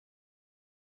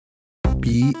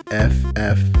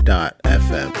BFF.FM.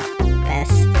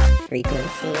 Best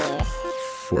frequency.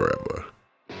 Forever.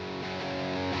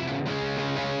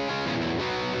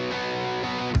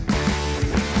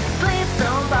 Please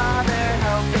don't bother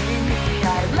helping me.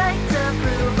 I'd like to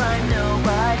prove I'm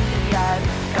nobody. I've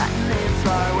gotten this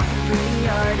far working pretty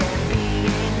hard and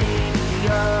being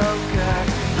mediocre.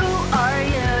 Who are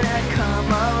you to come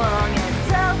along and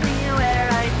tell me where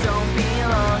I don't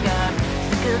belong? I'm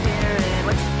sick of hearing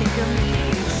what you think of me,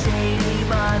 you shady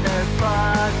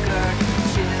motherfucker.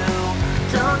 You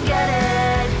don't get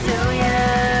it, do you?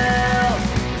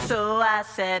 So I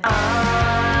said,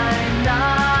 I'm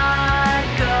not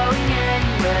going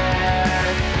anywhere.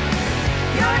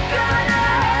 You're gonna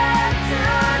have to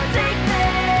take me.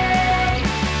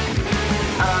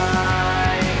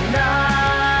 I'm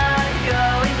not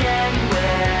going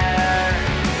anywhere.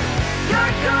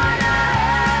 You're gonna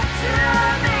have to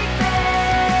make me.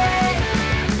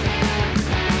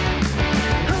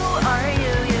 Who are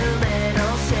you, you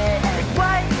little shit? And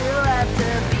why you have to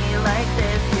be like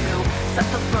this? You suck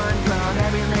the fun from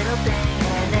every little thing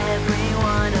and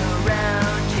everyone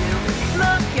around you.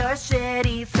 Smoke your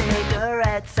shitty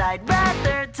cigarettes. I'd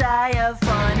rather die of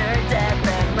fun or death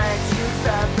than let you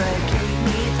suffocate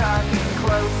me talking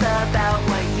close about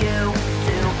what you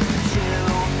do. You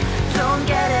don't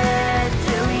get it,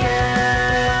 do you?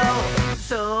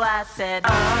 So I said,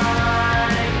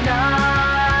 I'm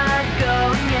not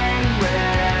going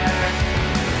anywhere.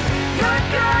 You're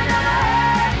gonna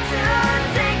have to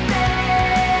take me.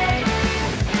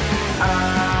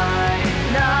 I'm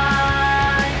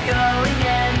not going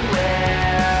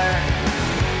anywhere.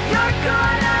 You're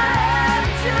gonna have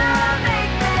to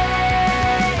make me.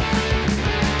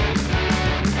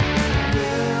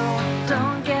 You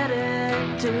don't get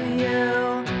it, do you?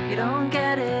 You don't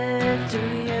get it, do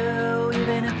you?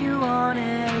 Even if you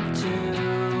wanted to.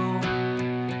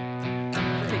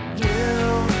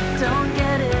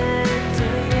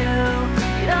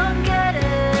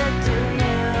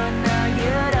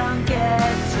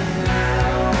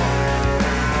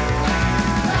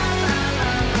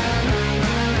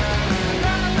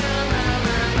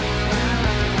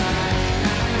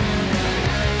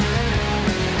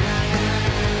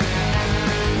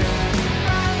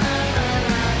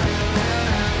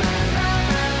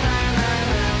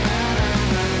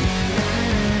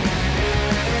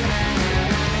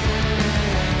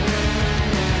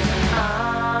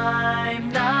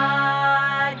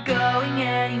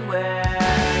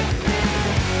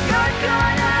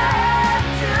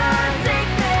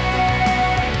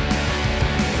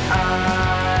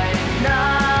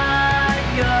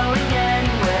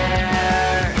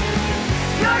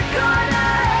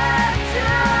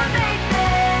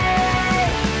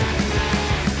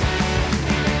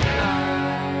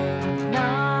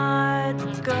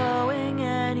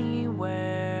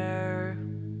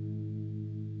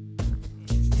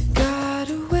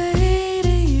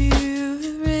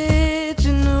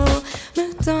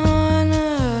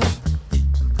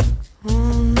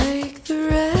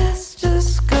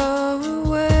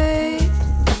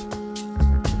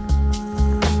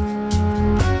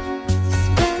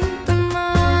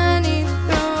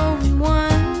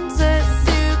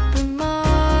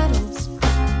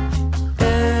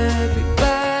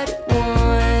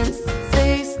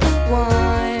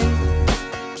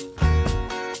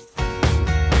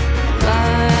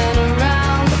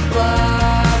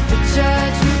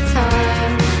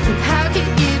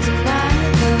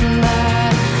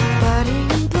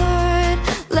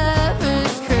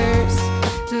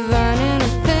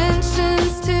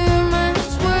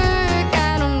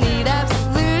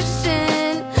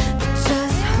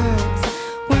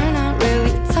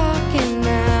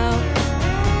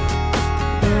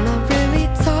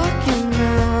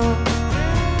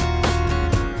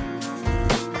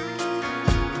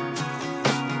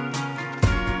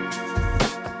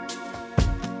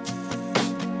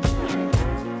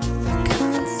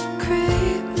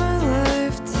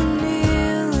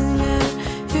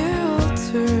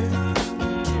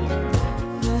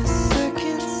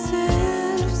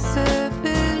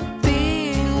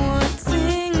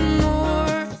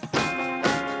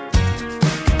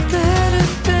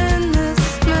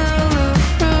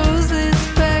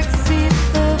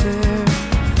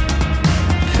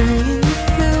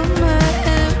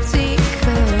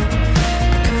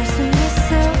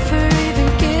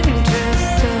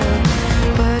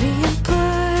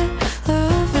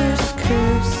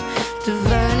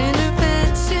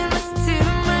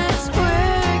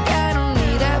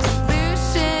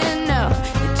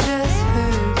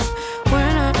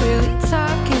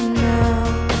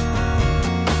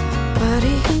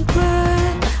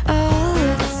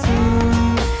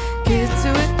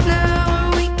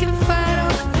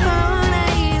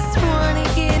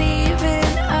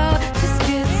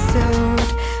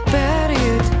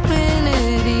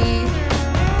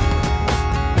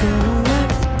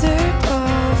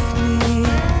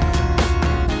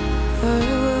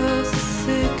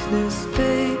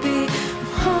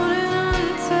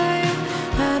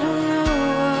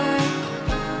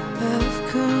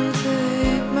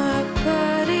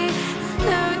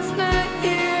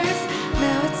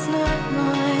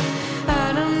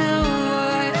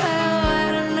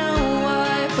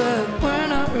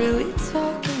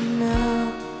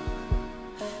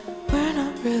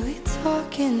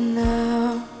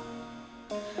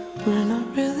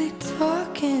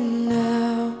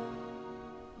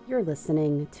 You're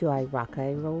listening to I Rock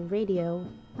I Roll Radio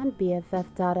on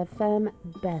BFF.FM,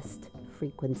 best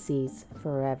frequencies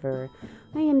forever.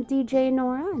 I am DJ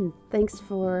Nora, and thanks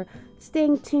for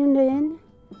staying tuned in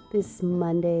this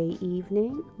Monday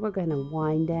evening. We're going to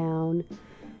wind down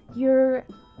your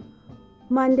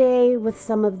Monday with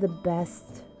some of the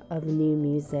best of new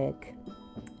music.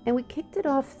 And we kicked it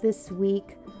off this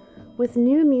week with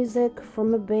new music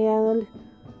from a band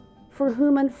for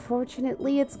whom,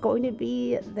 unfortunately, it's going to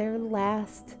be their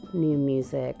last new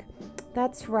music.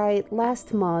 That's right,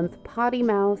 last month, Potty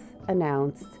Mouth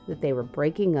announced that they were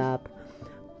breaking up,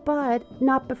 but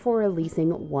not before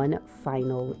releasing one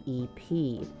final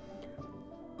EP.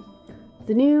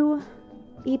 The new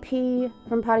EP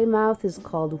from Potty Mouth is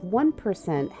called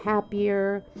 1%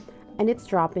 Happier, and it's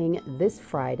dropping this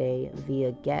Friday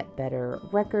via Get Better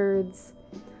Records.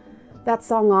 That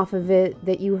song off of it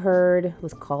that you heard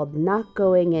was called Not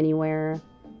Going Anywhere.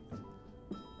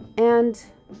 And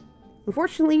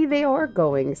unfortunately, they are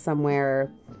going somewhere.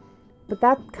 But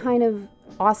that kind of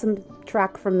awesome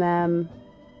track from them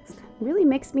really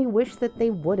makes me wish that they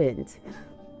wouldn't.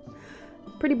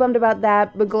 Pretty bummed about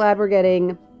that, but glad we're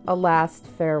getting a last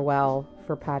farewell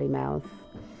for Potty Mouth.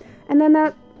 And then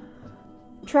that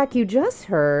track you just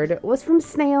heard was from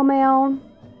Snail Mail.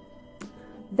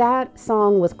 That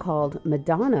song was called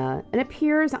Madonna and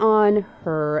appears on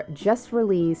her just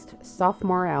released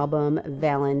sophomore album,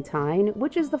 Valentine,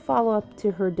 which is the follow-up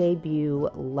to her debut,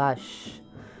 Lush.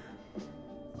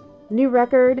 New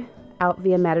record out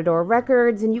via Matador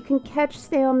Records, and you can catch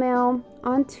Snail Mail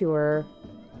on tour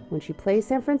when she plays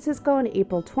San Francisco on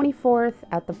April 24th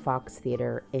at the Fox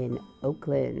Theater in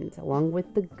Oakland, along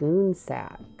with the Goon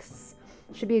Sax.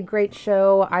 Should be a great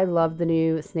show. I love the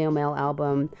new Snail Mail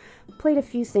album. Played a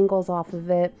few singles off of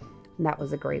it, and that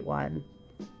was a great one.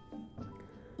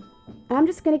 I'm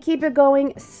just going to keep it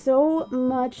going. So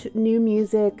much new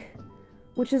music,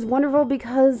 which is wonderful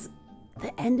because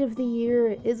the end of the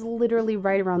year is literally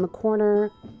right around the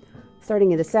corner.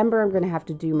 Starting in December, I'm going to have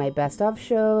to do my best of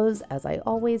shows, as I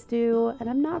always do, and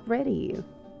I'm not ready.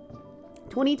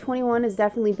 2021 has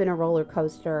definitely been a roller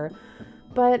coaster,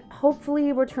 but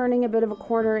hopefully we're turning a bit of a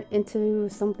corner into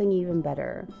something even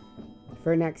better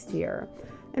for next year.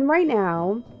 And right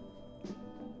now,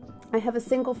 I have a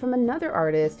single from another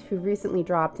artist who recently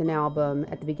dropped an album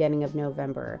at the beginning of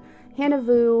November. Hannah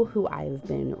Vu, who I've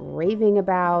been raving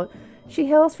about. She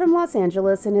hails from Los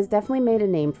Angeles and has definitely made a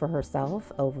name for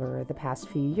herself over the past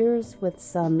few years with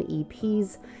some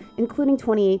EPs, including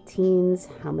 2018's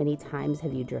How Many Times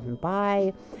Have You Driven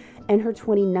By, and her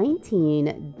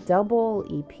 2019 double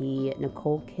EP,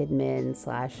 Nicole Kidman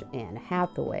 / Anne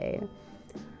Hathaway.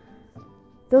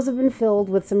 Those have been filled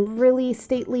with some really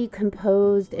stately,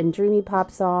 composed, and dreamy pop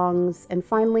songs. And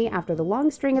finally, after the long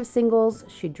string of singles,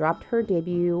 she dropped her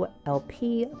debut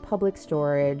LP, Public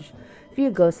Storage,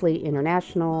 via Ghostly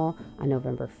International on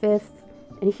November 5th.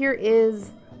 And here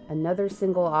is another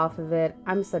single off of it.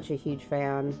 I'm such a huge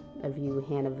fan of you,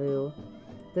 Hannah Vu.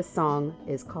 This song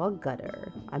is called Gutter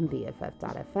on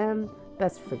BFF.FM,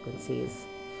 best frequencies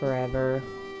forever.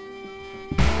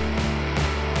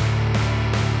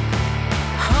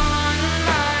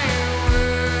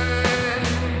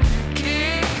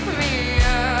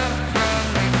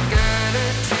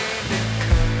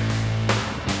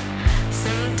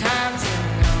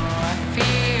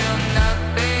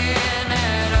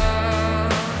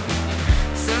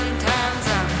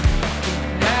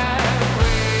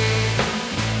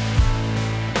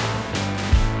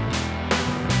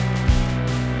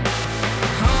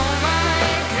 Oh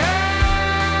my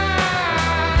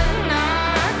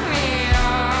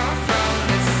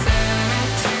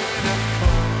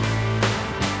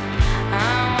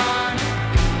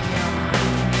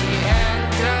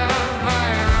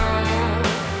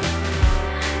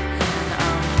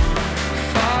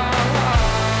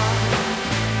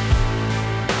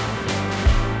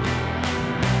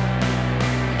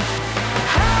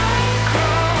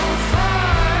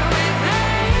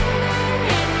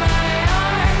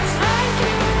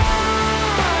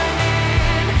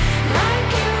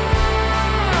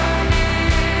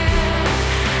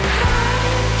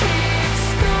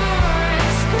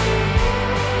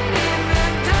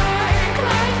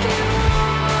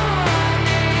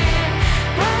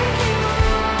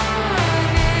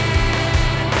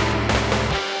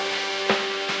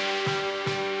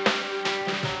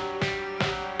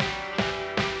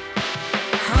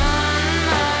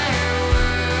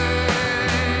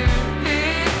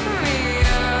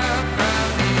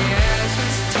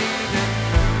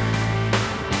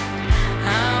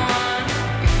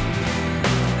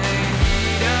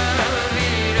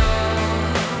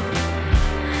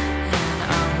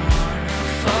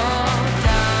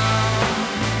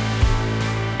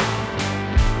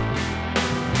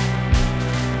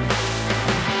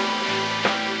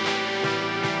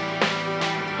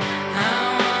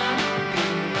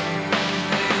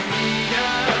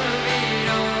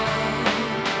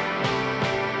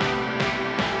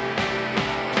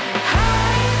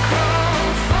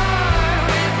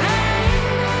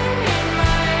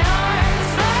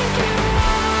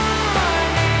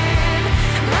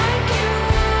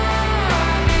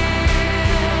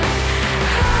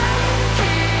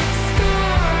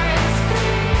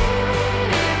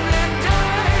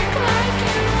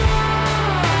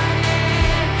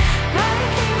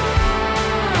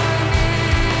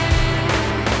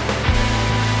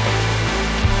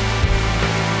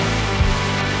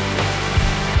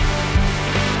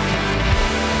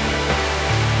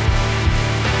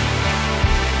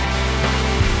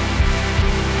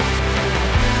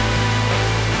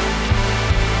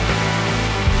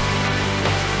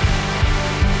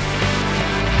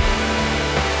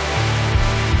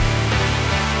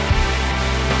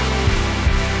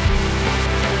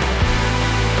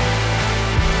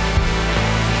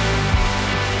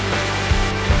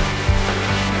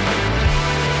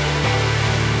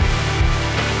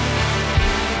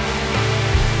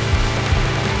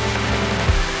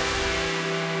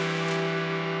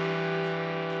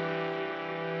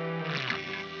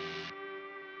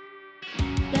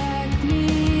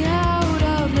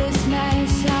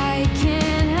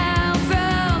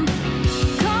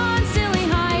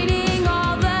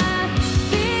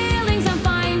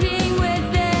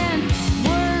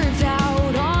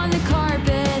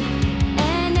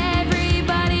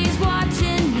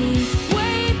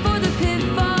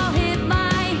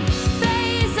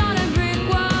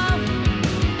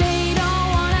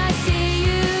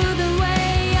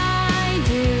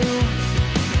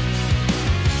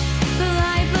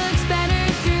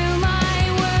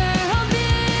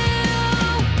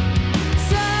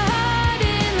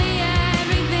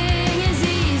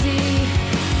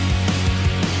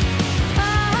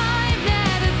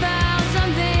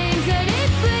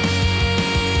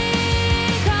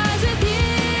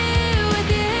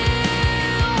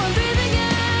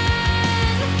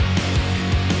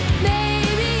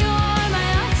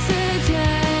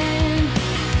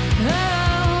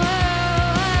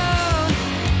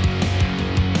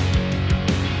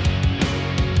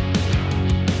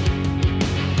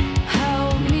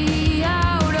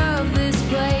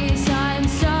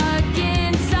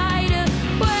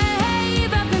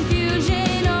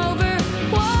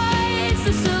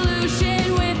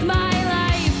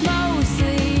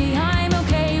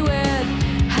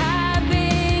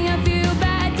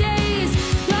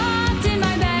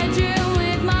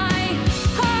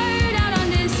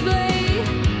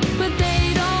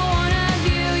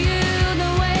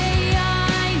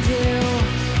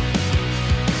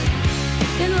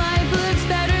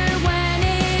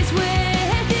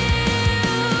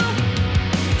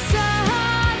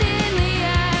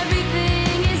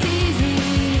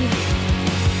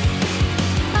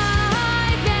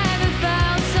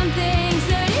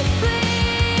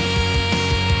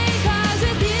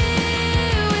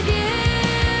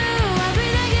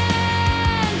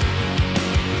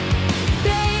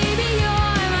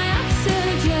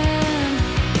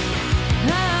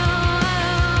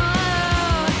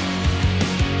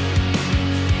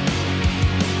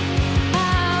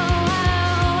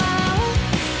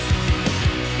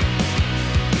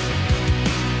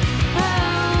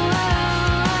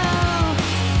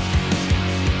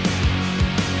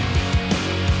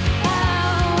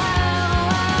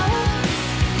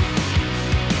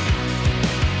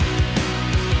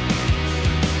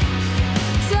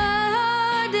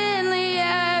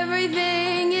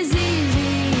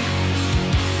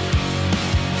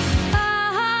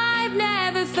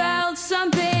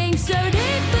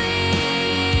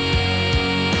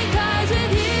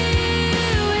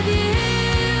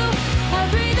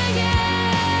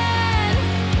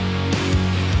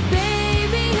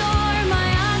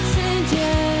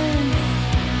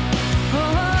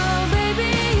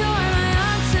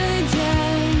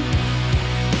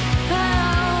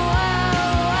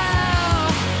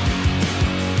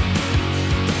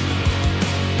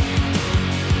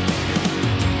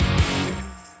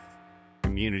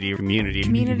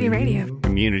community radio,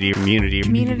 community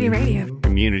community radio,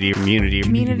 community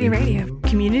radio,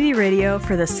 community radio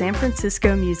for the San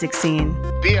Francisco music scene.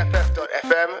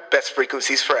 BFF.FM, best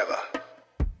frequencies forever.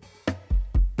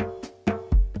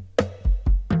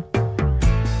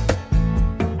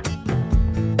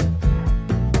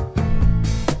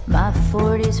 My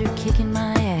 40s are kicking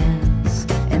my ass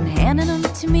and handing them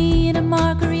to me in a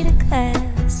margarita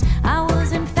glass. I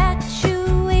was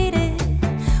infatuated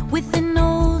with an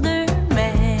older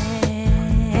man,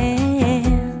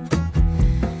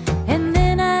 and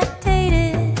then I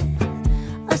dated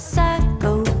a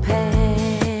psychopath.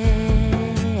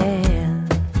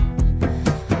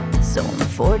 So I'm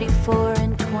 44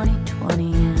 in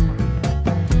 2020,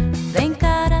 and thank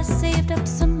God I saved up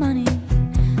some money.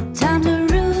 Time to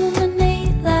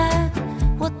ruminate like,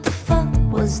 what the fuck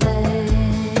was that?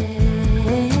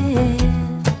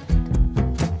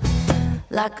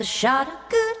 Like a shot of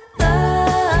good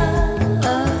luck,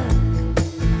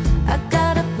 I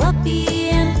got a puppy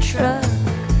and a truck.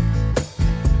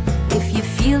 If you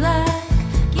feel like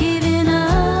giving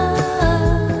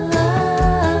up,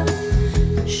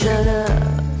 shut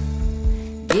up,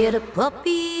 get a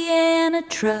puppy and a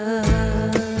truck.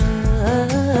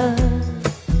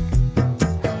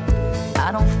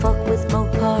 I don't fuck with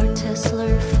Mopar, Tesla,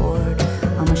 or Ford.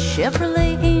 I'm a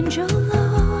Chevrolet Angel Lord.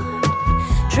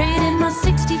 Trading my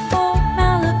 64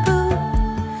 Malibu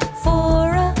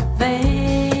for a van.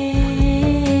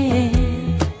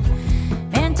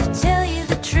 And to tell you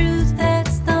the truth,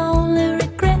 that's the only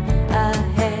regret I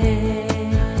have.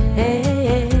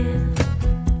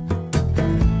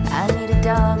 I need a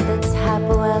dog that's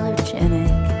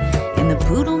hypoallergenic, and the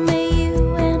poodle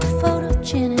Mayu and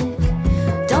photogenic.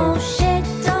 Don't shed,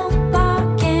 don't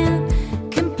bark, and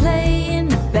can play in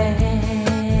the band.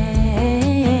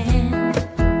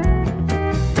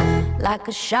 Like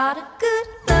a shot of good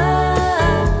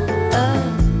luck,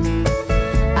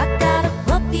 I got a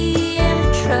puppy and a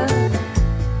truck.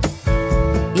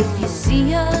 If you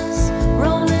see us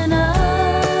rolling up,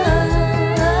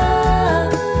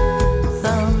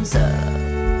 thumbs up,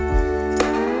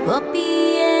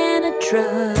 puppy and a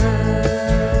truck.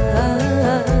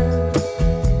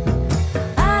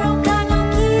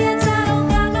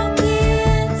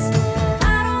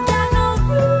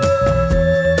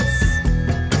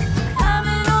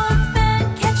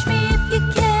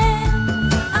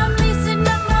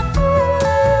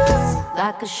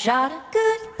 Like a shot of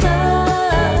good luck,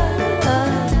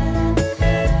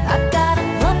 I got a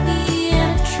puppy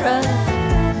and a truck,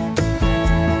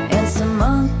 and some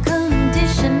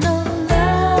unconditional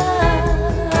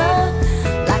love.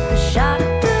 Like a shot of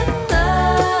good luck,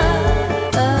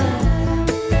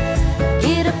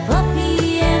 get a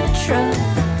puppy and a truck.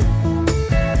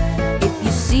 If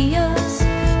you see us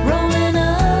rolling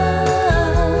up,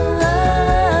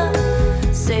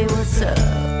 say what's up,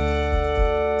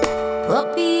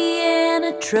 puppy and a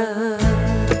truck.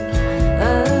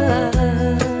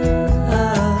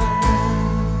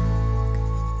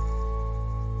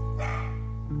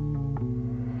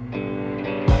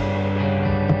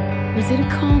 Was it a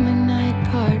calming night,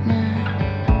 partner?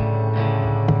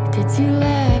 Did you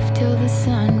laugh till the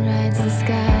sun rides the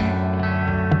sky?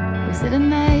 Was it a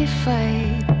knife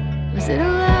fight? Was it a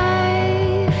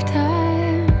lifetime?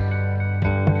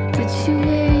 Did she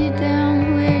wear you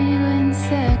down, wear you in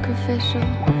sacrificial?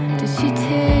 Did she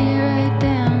tear you right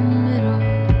down the middle?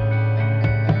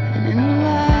 And in the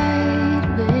light,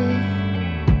 babe,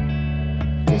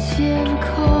 did she ever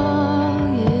call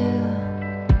you?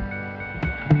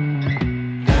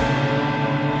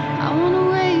 I wanna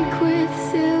wake with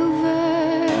silver,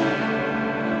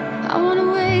 I wanna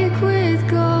wake with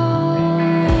gold.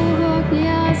 Walk me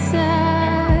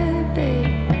outside,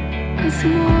 babe, it's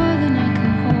more than I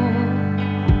can hold.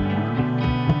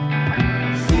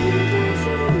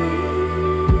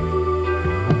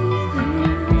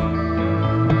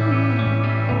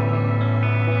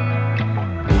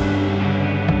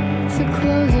 So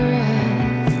close your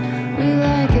eyes, we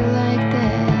like it like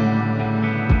that.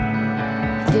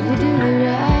 Did we do the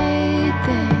right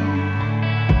thing?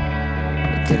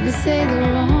 Or did we say the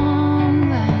wrong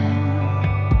line?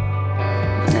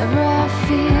 Whenever I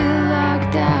feel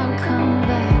locked out, come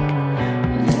back.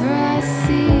 Whenever I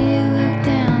see you look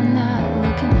down, not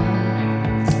looking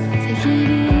up, take it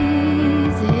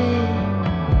easy.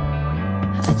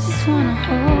 I just wanna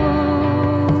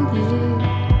hold you.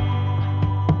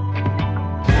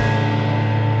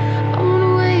 I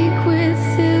wanna wake with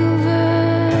silver,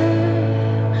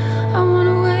 I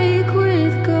wanna wake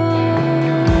with gold.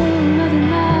 Nothing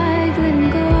like letting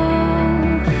go,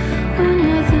 when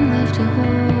nothing left to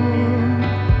hold.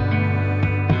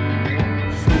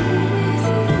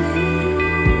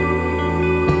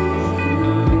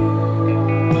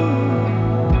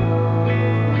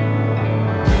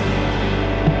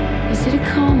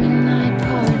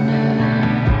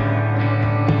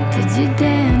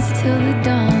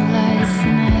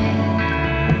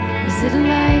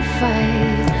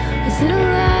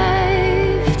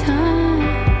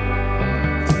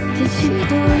 She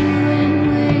bore you in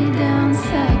way down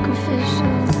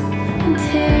sacrificial and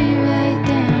tear you right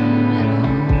down the middle.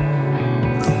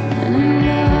 And in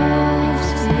loves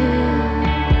you,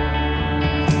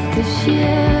 does she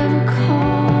ever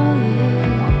call you?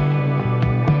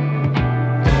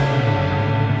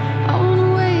 I wanna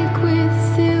wake with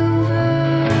silver,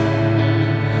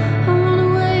 I wanna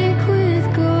wake with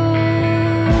gold.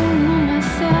 On my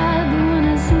side, the one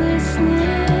is listening,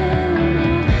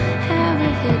 have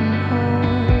a hidden hole.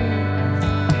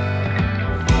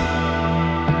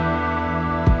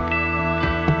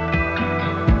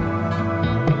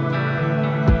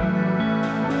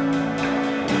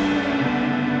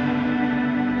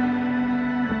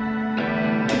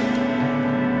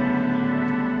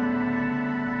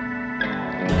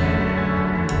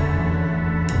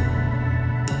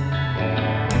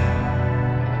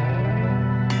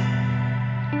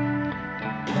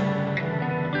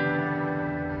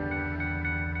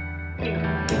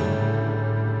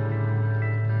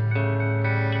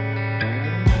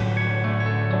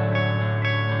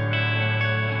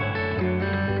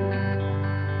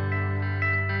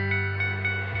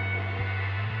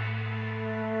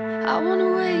 I wanna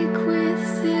wake with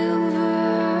silver,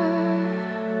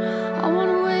 I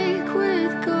wanna wake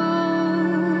with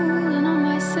gold. And on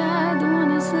my side, the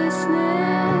one is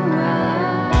listening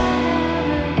while I have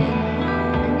a hidden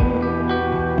hole.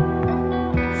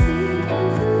 See,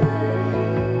 there's a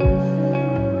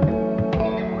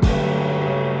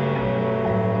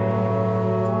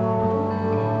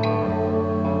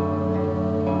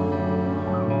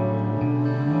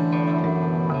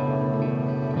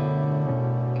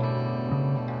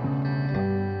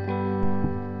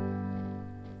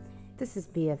This is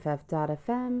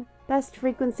BFF.FM, best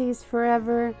frequencies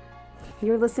forever.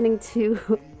 You're listening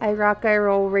to I Rock, I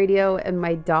Roll Radio, and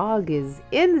my dog is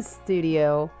in the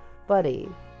studio. Buddy,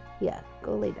 yeah,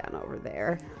 go lay down over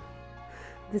there.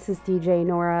 This is DJ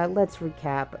Nora. Let's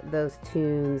recap those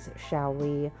tunes, shall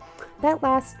we? That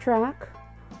last track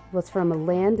was from A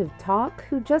Land of Talk,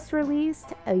 who just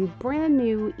released a brand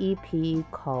new EP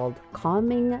called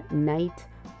Calming Night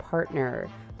Partner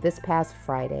this past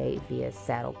Friday via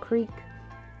Saddle Creek.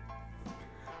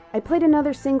 I played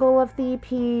another single of the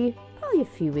EP probably a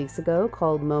few weeks ago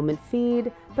called Moment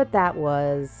Feed, but that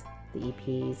was the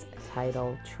EP's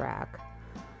title track.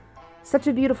 Such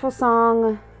a beautiful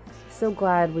song. So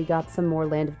glad we got some more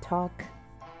Land of Talk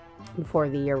before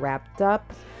the year wrapped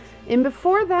up. And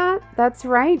before that, that's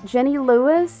right, Jenny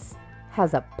Lewis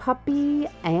has a puppy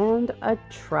and a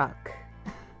truck.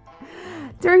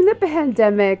 During the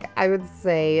pandemic, I would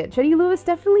say Jenny Lewis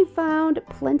definitely found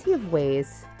plenty of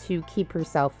ways to keep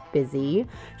herself busy.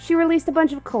 She released a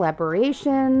bunch of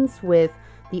collaborations with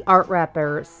the art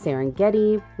rapper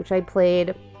Serengeti, which I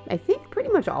played, I think, pretty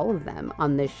much all of them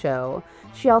on this show.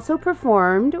 She also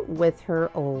performed with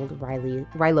her old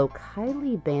Rilo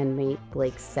Kiley bandmate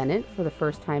Blake Sennett for the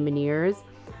first time in years,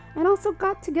 and also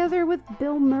got together with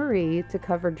Bill Murray to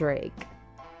cover Drake.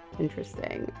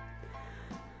 Interesting.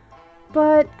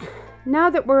 But now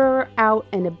that we're out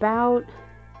and about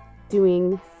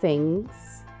doing things,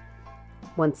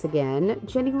 once again,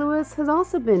 Jenny Lewis has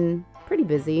also been pretty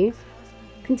busy,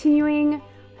 continuing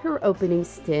her opening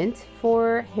stint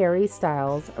for Harry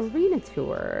Styles' Arena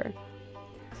Tour.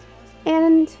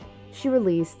 And she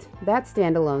released that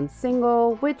standalone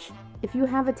single, which, if you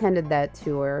have attended that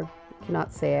tour, I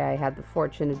cannot say I had the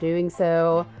fortune of doing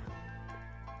so,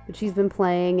 but she's been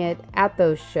playing it at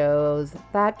those shows.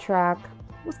 That track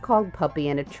was called Puppy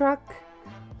and a Truck,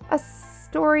 a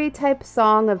story type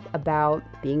song about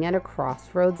being at a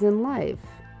crossroads in life.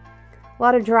 A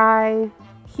lot of dry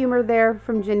humor there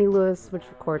from Jenny Lewis, which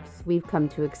of course we've come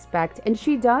to expect. And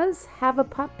she does have a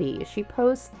puppy. She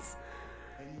posts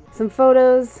some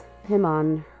photos of him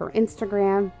on her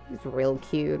Instagram. He's real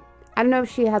cute. I don't know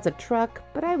if she has a truck,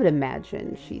 but I would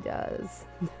imagine she does.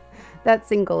 That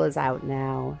single is out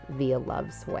now via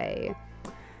Love's Way.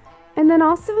 And then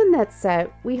also in that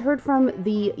set, we heard from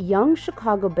the young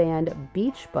Chicago band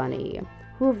Beach Bunny,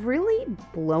 who have really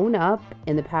blown up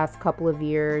in the past couple of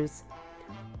years.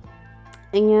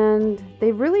 And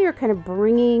they really are kind of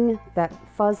bringing that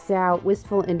fuzzed out,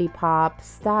 wistful indie pop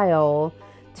style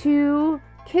to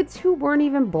kids who weren't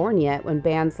even born yet, when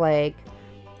bands like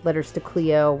Letters to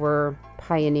Cleo were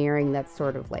pioneering that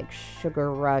sort of like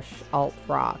sugar rush alt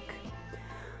rock.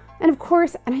 And of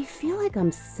course, and I feel like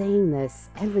I'm saying this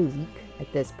every week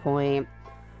at this point,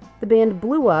 the band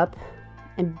blew up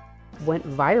and went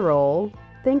viral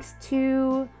thanks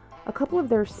to a couple of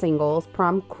their singles,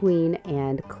 Prom Queen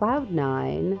and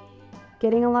Cloud9,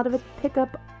 getting a lot of a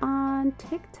pickup on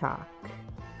TikTok.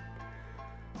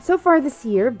 So far this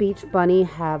year, Beach Bunny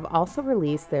have also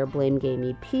released their Blame Game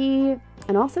EP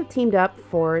and also teamed up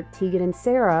for Tegan and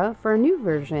Sara for a new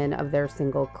version of their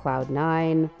single Cloud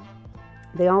 9.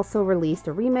 They also released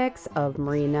a remix of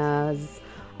Marina's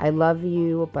I Love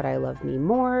You, But I Love Me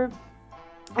More,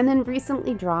 and then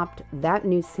recently dropped that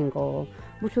new single,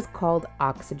 which was called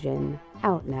Oxygen,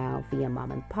 out now via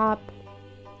Mom and Pop.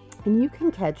 And you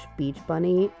can catch Beach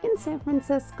Bunny in San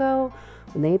Francisco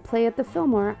when they play at the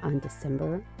Fillmore on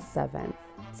December 7th.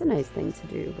 It's a nice thing to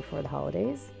do before the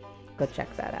holidays. Go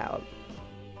check that out.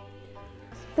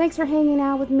 Thanks for hanging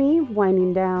out with me,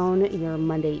 winding down your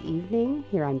Monday evening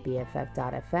here on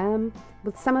BFF.fm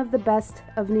with some of the best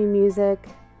of new music.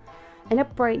 And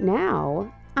up right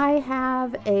now, I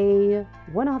have a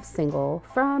one-off single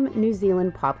from New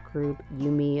Zealand pop group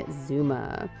Yumi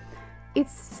Zuma.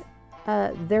 It's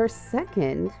their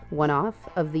second one-off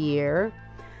of the year.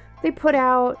 They put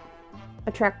out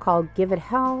a track called Give It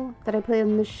Hell that I played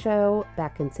on the show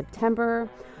back in September,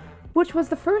 which was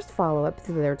the first follow-up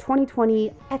to their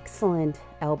 2020 excellent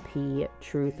LP,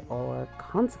 Truth or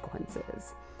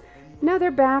Consequences. Now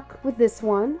they're back with this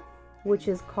one, which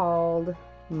is called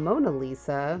Mona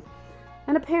Lisa,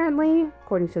 and apparently,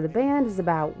 according to the band, is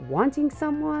about wanting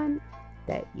someone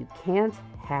that you can't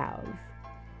have.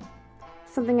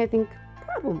 Something I think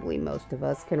probably most of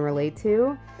us can relate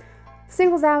to. The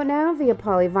single's out now via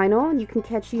Polyvinyl, and you can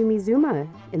catch Yumi Zuma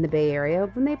in the Bay Area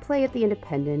when they play at the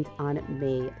Independent on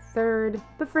May 3rd.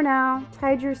 But for now,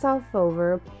 tide yourself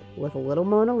over with a little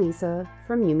Mona Lisa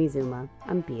from Yumi Zuma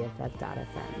on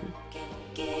BFF.fm.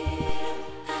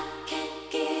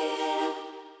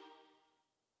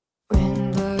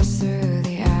 Wind blows through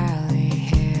the alley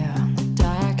here on the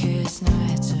darkest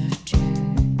nights of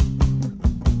June.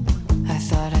 I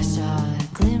thought I saw a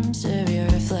glimpse of your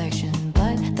reflection,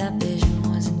 but that vision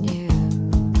wasn't you.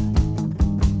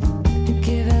 You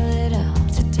give a little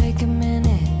to take a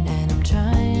minute, and I'm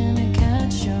trying to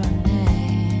catch your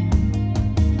name.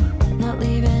 Not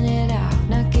leaving it out,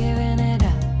 not giving it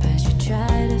up, as you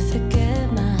try to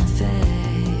forget my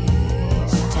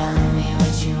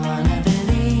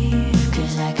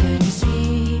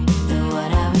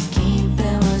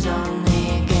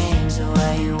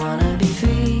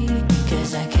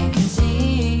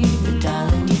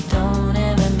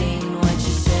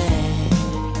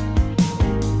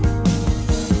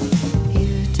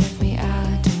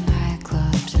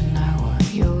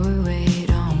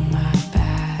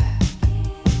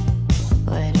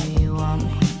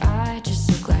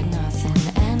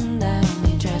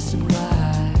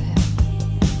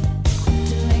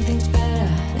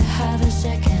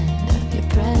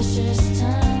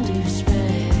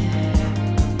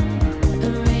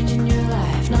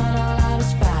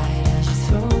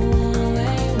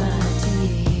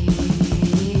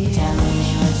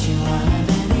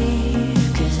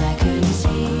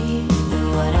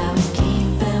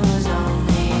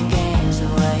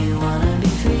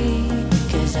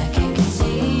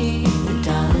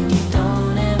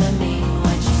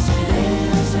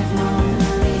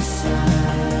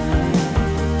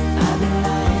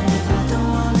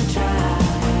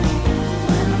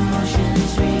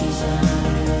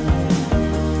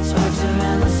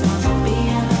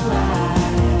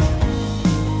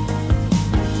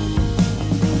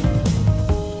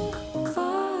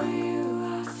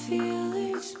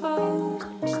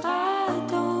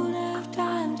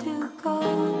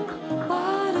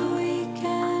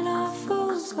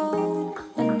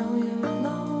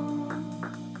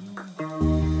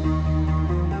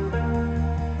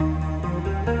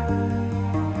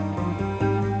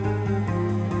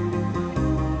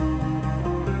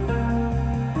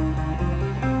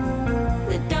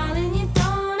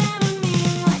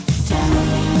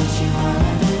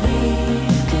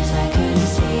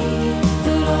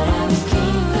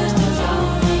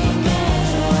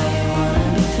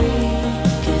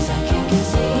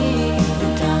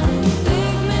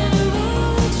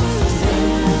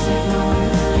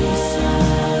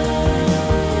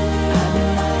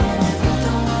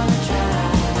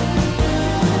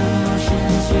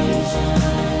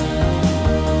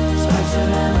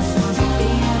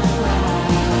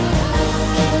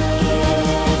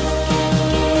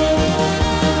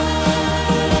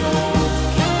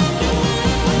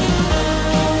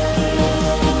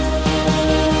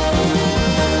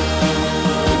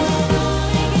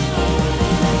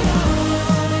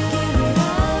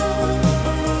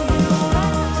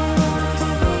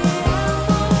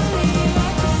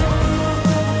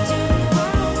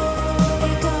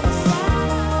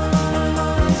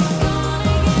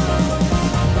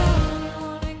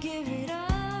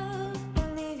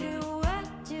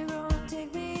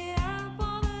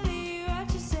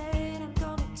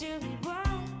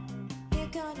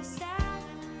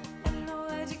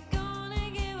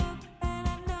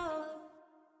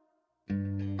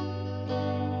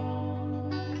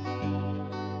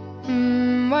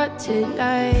what's it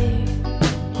like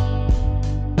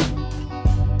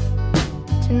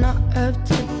to not have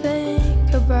to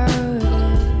think about it?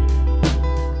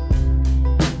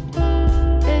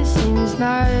 It seems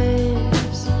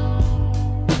nice,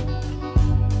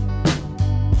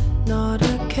 not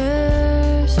a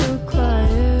care, so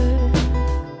quiet.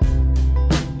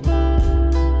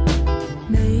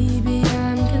 Maybe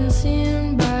I'm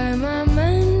consumed by my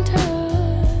mental.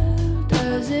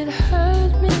 Does it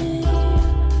hurt me?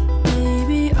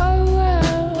 Maybe, oh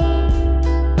well.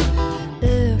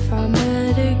 If I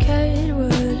medicate,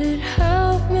 would it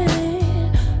help me?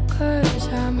 'Cause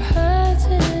I'm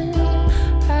hurting,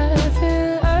 I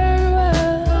feel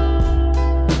unwell.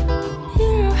 You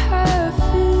know how I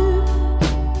feel.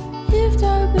 You've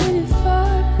told me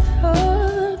before,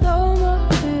 although my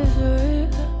fears are real.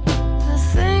 The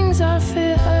things I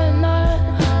fear are not.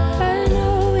 I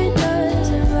know it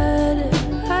doesn't matter.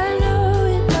 I know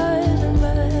it doesn't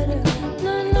matter.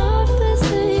 None of this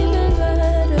even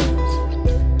matters.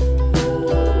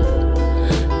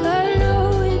 I know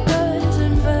it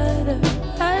doesn't matter.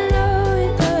 I know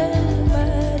it doesn't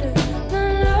matter.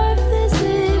 None of this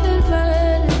even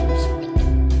matters.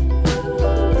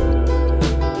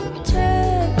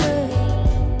 Jealous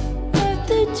of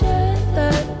the jet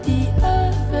that the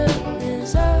oven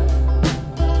is up.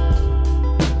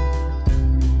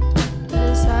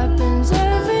 This happens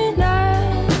every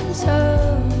night.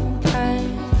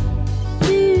 Sometimes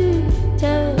you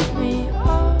tell me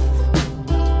off.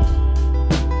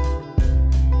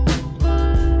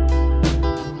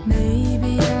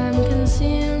 Maybe I'm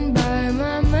consumed by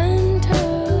my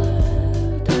mental.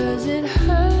 Does it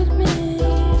hurt me?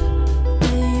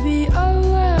 Maybe, oh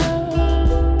well.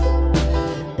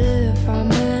 If I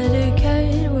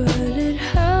medicate, would it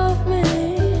help me?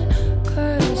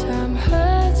 'Cause I'm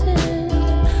hurting,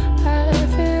 I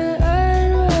feel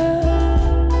unwell.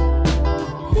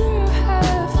 You know how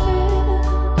I feel.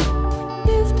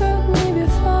 You've told me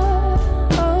before,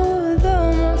 although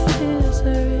my fears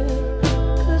are real.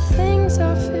 The things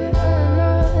I fear are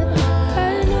not.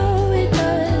 I know it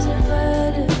doesn't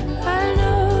matter. I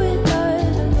know it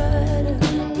doesn't matter.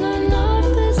 None of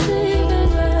this even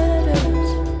matters.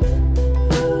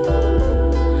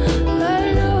 I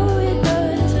know it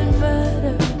doesn't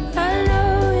matter. I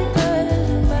know it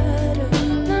doesn't matter.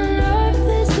 None of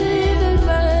this even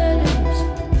matters.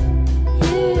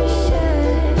 You say,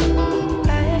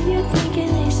 why are you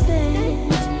thinking these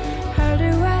things? How do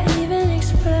I even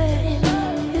explain?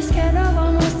 You're scared of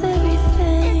almost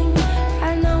everything.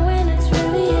 I know when it's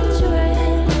really a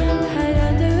train. Hide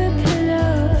under a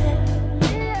pillow.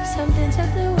 Something's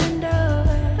at the window.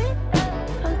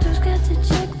 I'm too scared to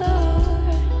check though.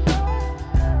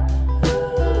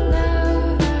 Now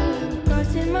I'm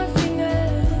crossing my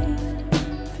fingers,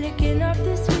 flicking up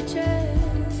the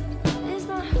switches. Is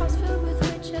my house filled with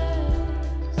witches?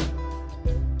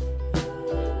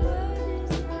 What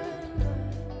is my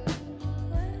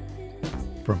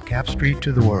mind? From Cap Street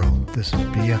to the world, this is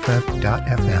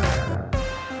BFF.FM.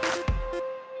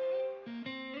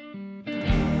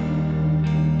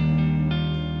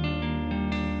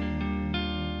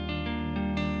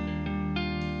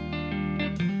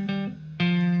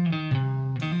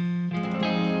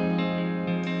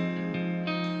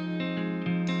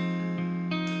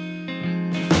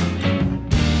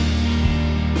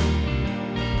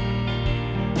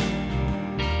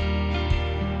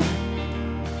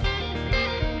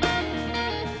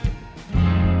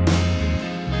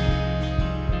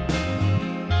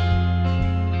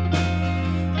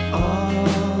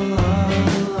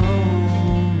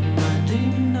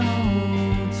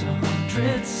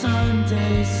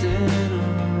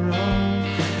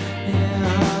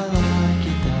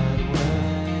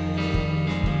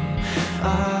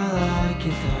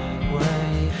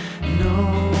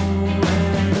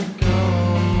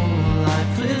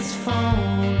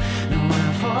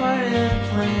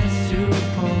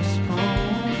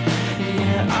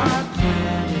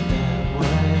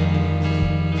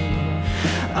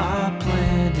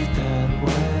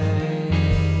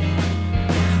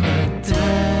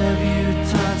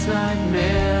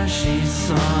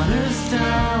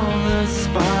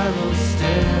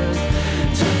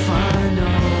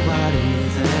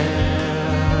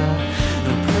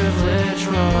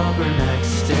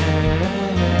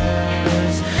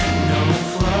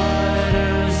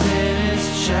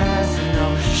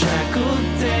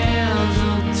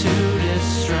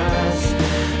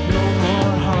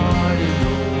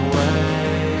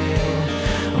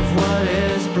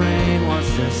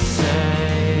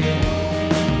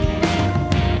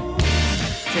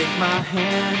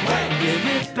 hand, give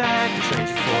give it back. Trade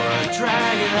you for a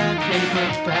drag of that paper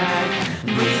bag.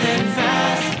 Breathing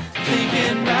fast,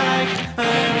 thinking back of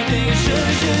everything I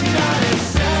should not have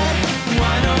said.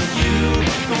 Why don't you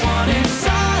go on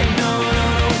inside? No,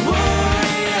 don't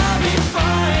worry, I'll be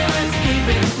fine. Let's keep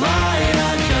it light,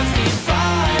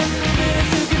 unjustified.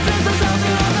 Minutes to convince ourselves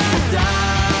that I'm not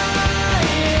dying.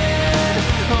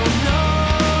 Oh no.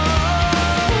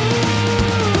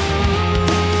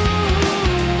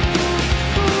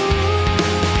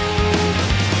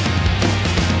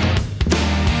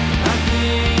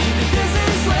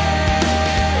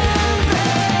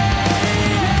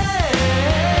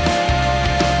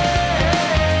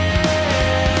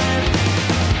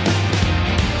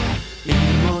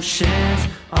 Emotions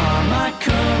are my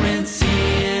currency,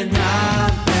 and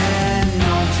I've been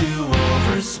known to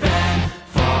overspend,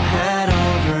 fall head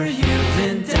over heels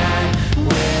in debt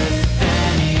with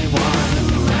anyone who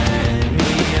lent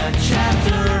me a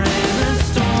chapter in the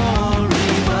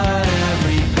story. But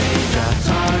every page I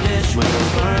tarnish will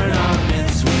burn up in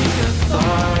sweet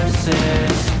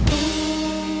catharsis.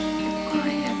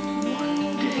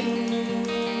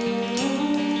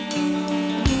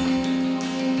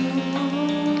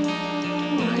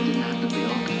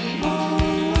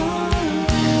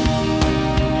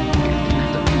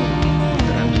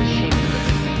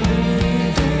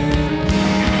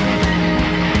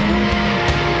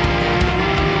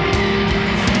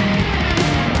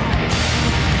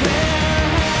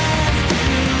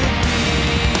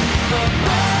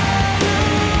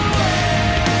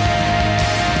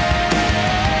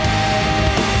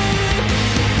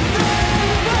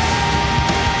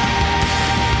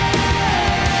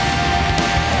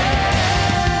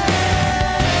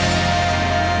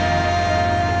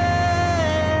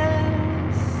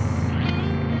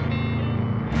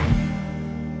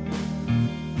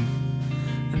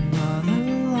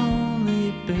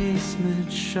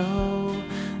 Show,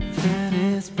 then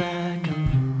it's back on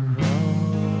the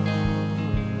road.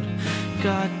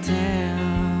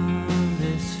 Goddamn,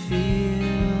 this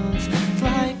feels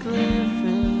like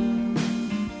living.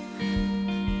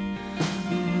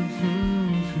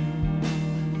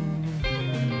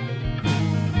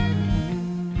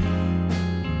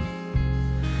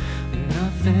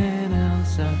 Nothing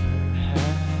else ever has.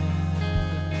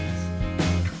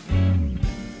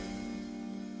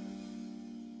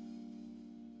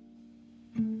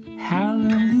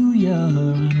 Hallelujah,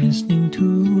 I'm listening to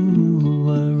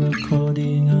a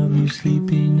recording of you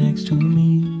sleeping next to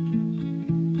me.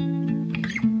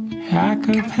 A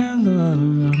cappella,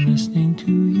 I'm listening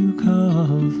to you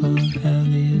cover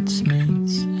Elliott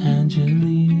Smith's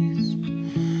Angeles.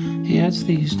 It's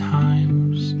these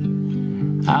times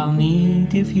I'll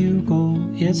need if you go.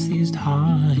 It's these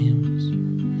times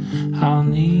I'll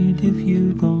need if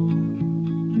you go.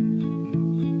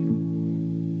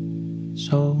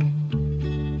 So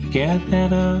get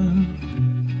better,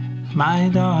 my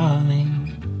darling,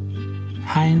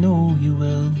 I know you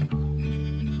will.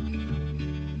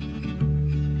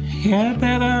 Get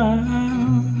better,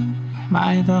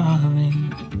 my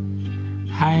darling,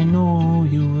 I know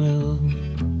you will.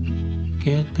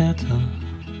 Get better.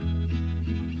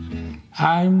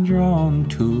 I'm drawn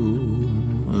to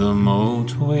the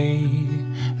motorway,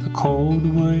 the cold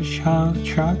whoosh of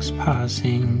trucks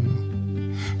passing.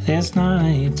 There's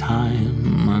night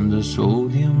time under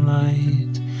sodium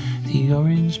light. The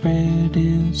orange bread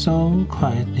is so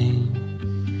quieting.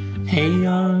 A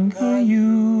younger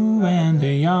you and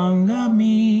a younger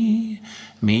me,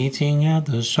 meeting at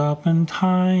the shop in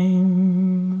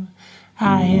time.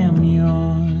 I am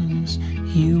yours,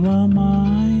 you are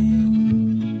mine.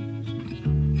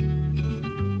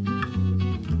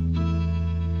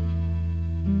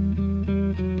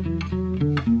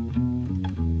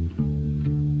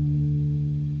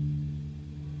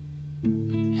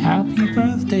 Happy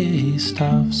birthday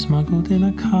stuff smuggled in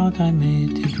a card I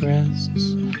made. It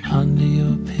rests under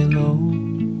your pillow.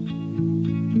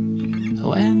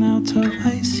 When out of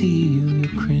I see you, you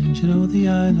cringe at all the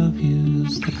I love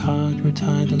yous. The card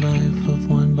retired the life of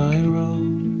one by row.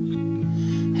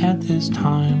 At this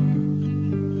time,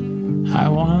 I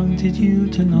wanted you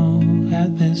to know.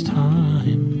 At this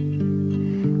time,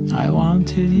 I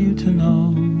wanted you to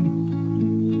know.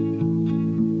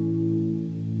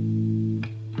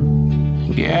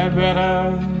 Get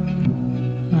better,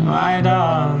 my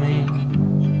darling,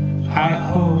 I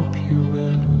hope you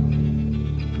will.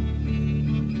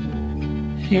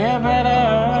 Get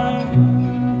better,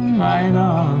 my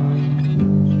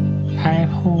darling, I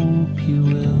hope you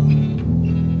will.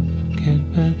 Get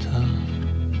better.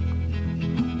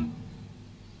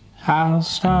 I'll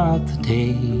start the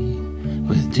day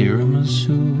with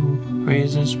tiramisu,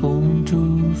 razor spoon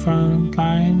to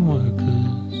frontline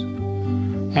workers,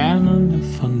 and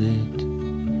underfunded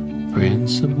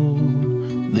principal.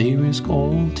 They risk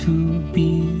all to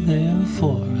be there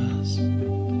for us.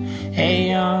 A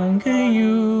younger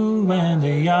you and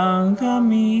a younger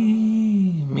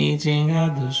me, meeting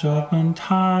at the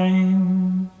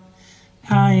Serpentine.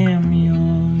 I am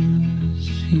yours,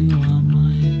 you are mine.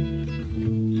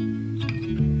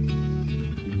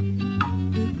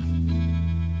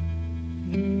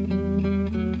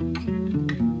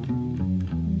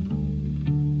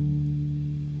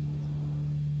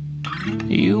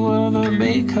 You were the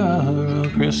baker, I'll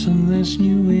christen this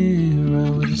new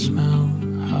era with the smell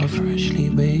of freshly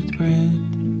baked bread.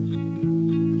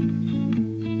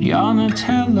 You're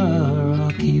Nutella,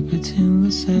 I'll keep it in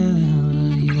the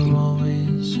cellar. You were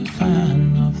always a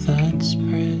fan of that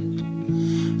spread.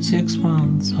 6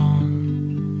 months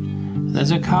on,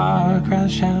 there's a car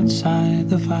crash outside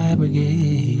the fire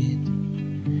brigade.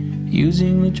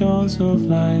 Using the jaws of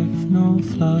life, no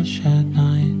flush at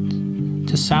night.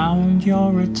 To sound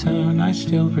your return, I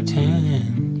still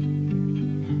pretend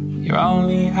you're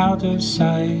only out of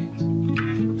sight.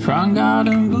 Front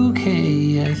garden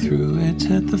bouquet, I threw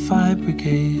it at the fire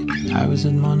brigade. I was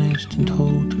admonished and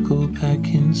told to go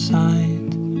back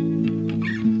inside.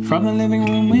 From the living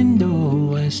room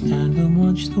window, I stand and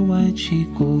watch the white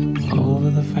sheet go over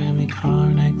the family car,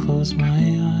 and I close my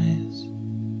eyes.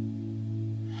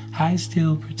 I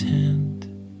still pretend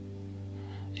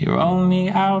you're only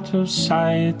out of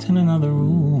sight in another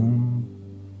room.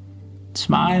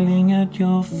 Smiling at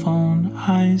your phone,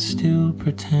 I still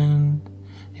pretend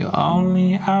you're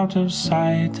only out of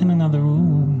sight in another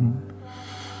room.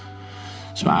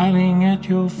 Smiling at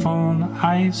your phone,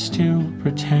 I still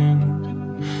pretend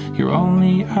you're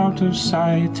only out of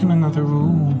sight in another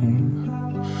room.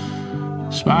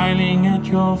 Smiling at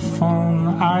your phone,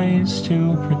 I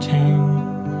still pretend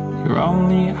you're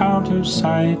only out of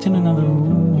sight in another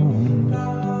room.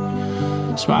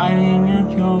 Smiling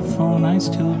at your phone, I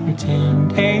still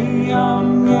pretend. Hey,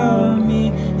 younger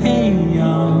me, hey,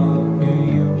 younger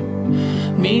you,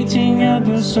 meeting at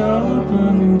the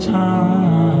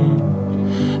Serpentine.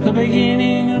 The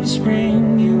beginning of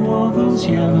spring, you wore those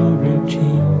yellow ripped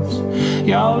jeans.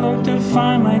 Y'all looked to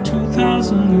find my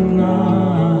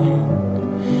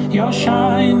 2009. Your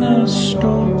shyness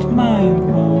stroked my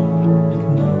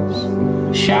boldness.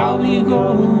 Shall we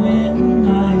go in?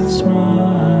 I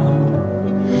smile.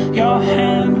 Your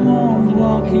hand warmed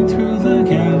walking through the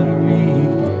gallery.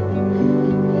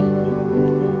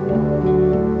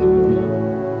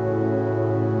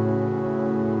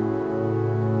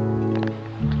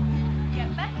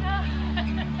 Get better.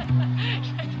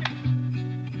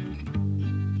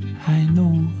 I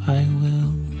know I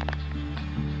will.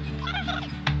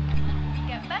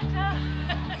 Get better.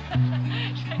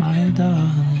 My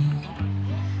darling,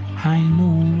 I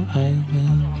know I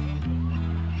will.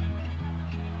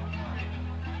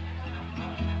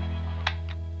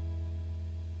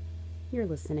 You're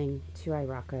listening to I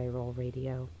Rock, I Roll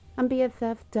Radio on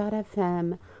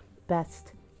BFF.FM,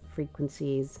 best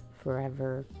frequencies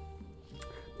forever.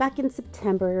 Back in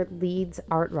September, Leeds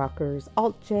art rockers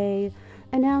Alt J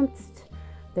announced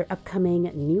their upcoming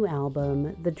new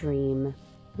album, The Dream,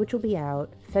 which will be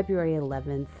out February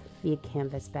 11th via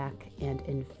Canvasback and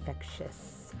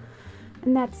Infectious.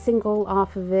 And that single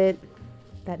off of it,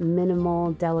 that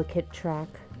minimal, delicate track,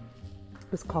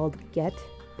 was called Get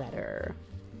Better.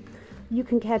 You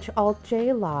can catch Alt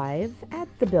J live at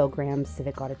the Bill Graham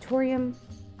Civic Auditorium,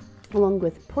 along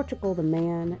with Portugal the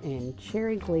Man and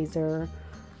Cherry Glazer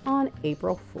on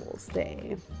April Fool's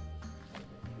Day.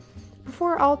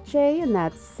 Before Alt J in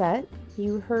that set,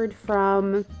 you heard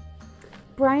from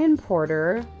Brian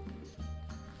Porter,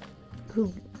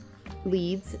 who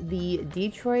leads the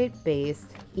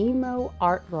Detroit-based emo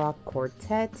art rock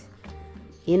quartet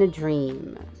In a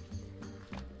Dream.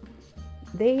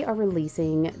 They are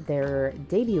releasing their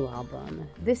debut album,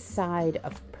 This Side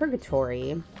of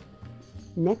Purgatory,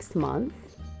 next month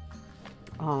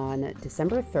on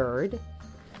December 3rd.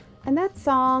 And that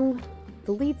song,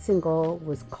 the lead single,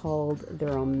 was called The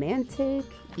Romantic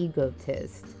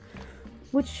Egotist,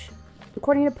 which,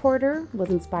 according to Porter,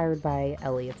 was inspired by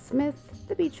Elliott Smith,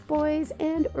 the Beach Boys,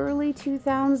 and early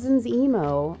 2000s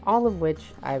emo, all of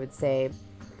which I would say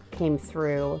came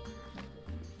through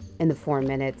in the 4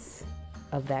 minutes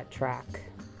of that track.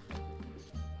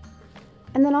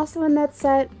 And then also in that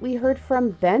set, we heard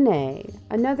from Bene,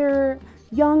 another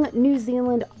young New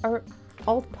Zealand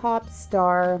alt-pop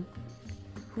star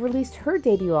who released her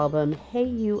debut album,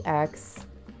 Hey UX,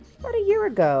 about a year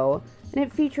ago. And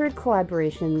it featured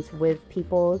collaborations with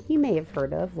people you may have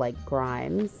heard of, like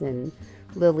Grimes and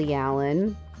Lily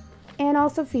Allen, and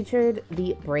also featured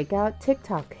the breakout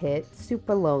TikTok hit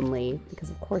Super Lonely, because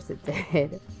of course it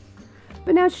did.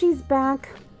 But now she's back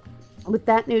with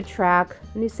that new track,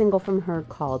 a new single from her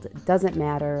called Doesn't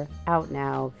Matter, out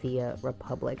now via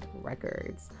Republic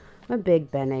Records. I'm a big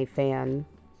Benet fan.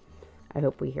 I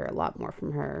hope we hear a lot more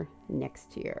from her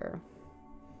next year.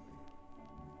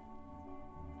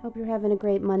 Hope you're having a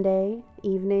great Monday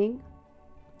evening,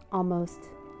 almost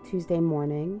Tuesday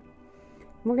morning.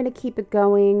 We're going to keep it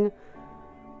going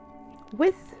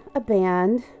with a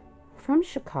band from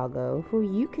Chicago who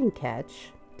you can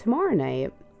catch tomorrow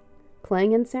night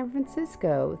playing in San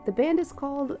Francisco. The band is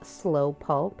called Slow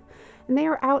Pulp, and they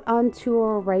are out on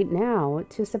tour right now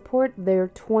to support their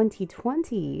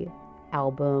 2020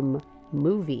 album,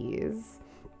 Movies,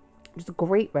 which is a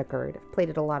great record. I've played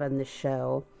it a lot on this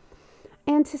show.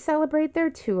 And to celebrate their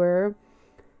tour,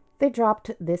 they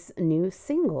dropped this new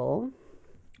single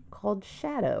called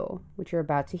Shadow, which you're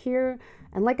about to hear.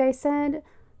 And like I said,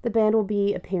 the band will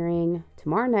be appearing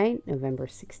tomorrow night, November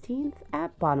 16th,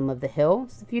 at Bottom of the Hill.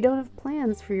 So if you don't have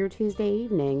plans for your Tuesday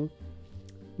evening,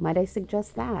 might I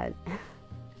suggest that?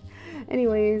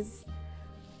 Anyways,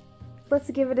 let's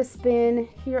give it a spin.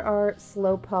 Here are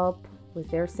Slow Pulp with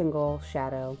their single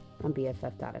Shadow on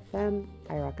BFF.FM,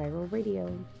 iRock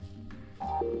Radio.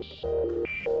 Always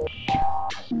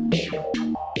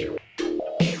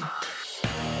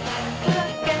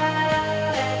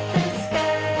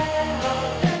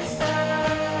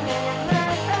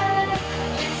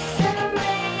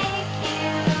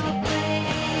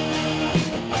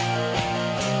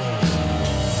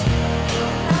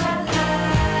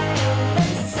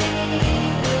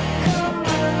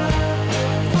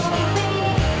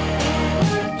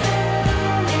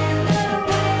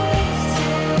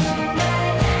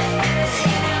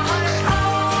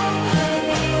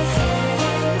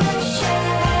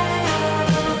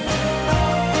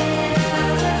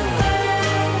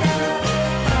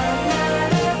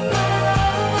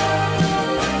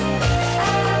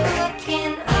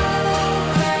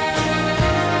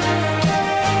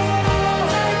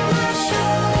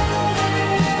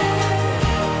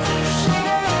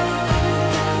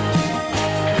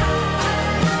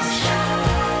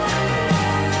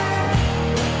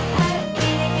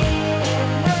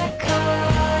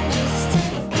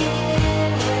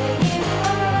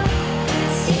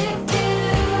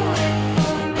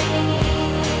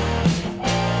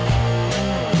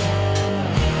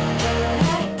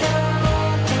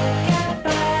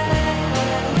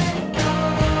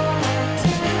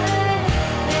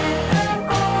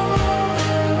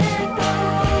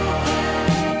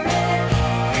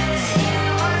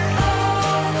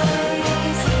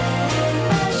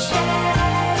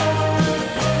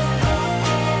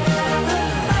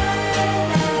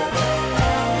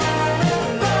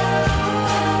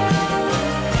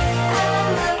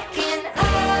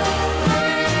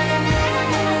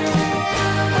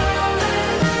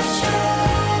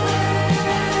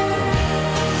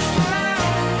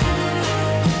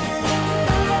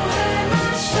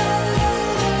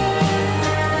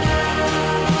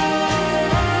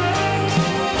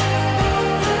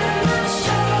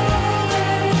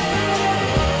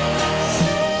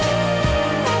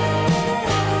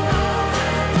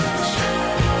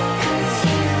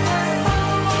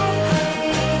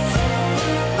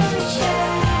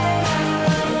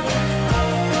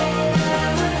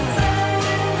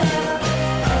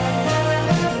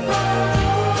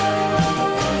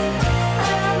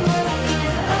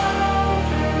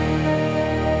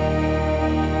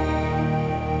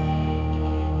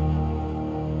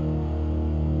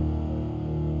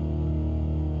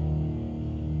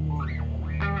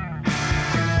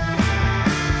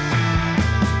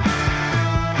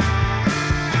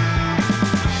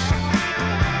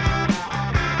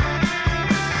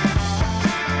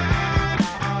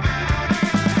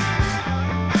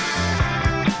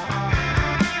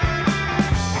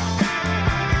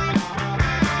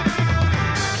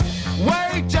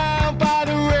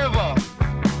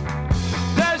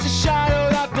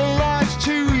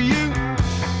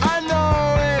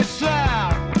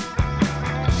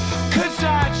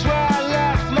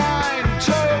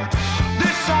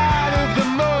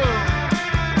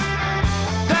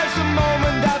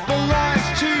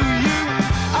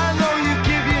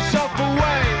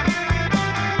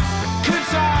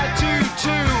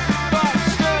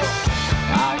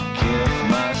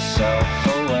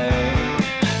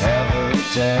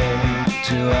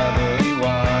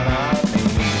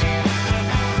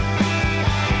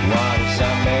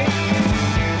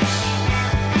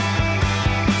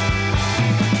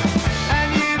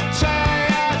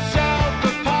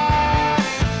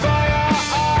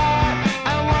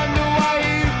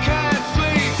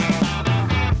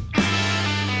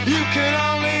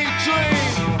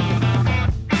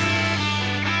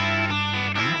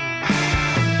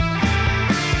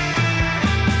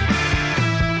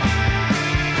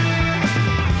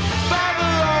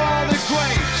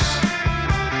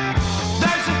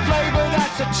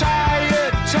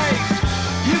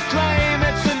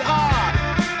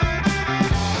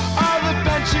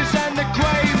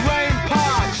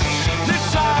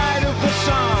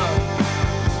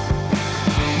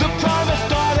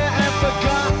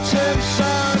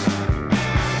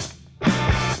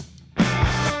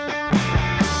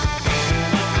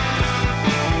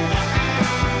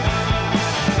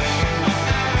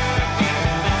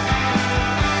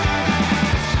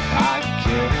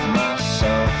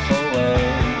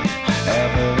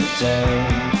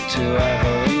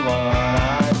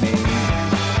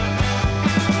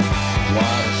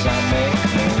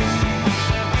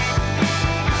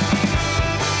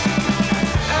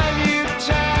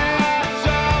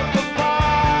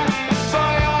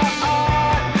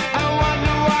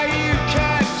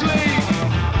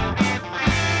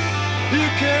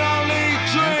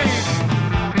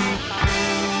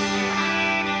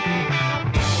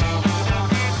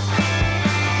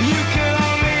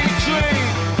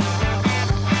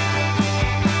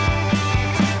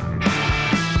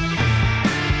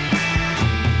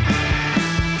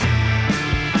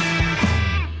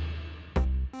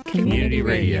Community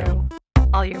Radio.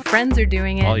 All your friends are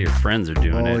doing it. All your friends are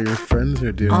doing it. All your friends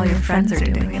are doing All it. your friends are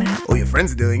doing it. All your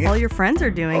friends are doing it. All your friends are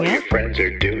doing it. Friends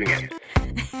are doing it.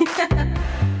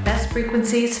 Best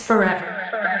frequencies forever.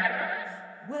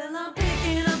 Well, I'm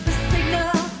picking up a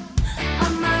signal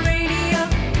on my radio,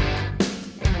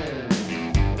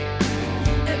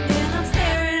 and I'm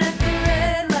staring at the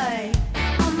red light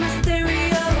on my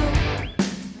stereo.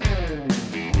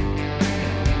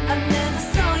 I never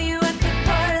saw you at the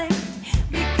party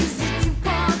because you're too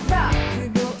punk rock to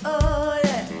go, oh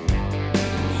yeah.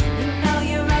 And now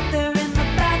you're out there in the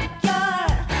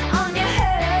backyard on your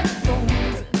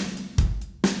headphones.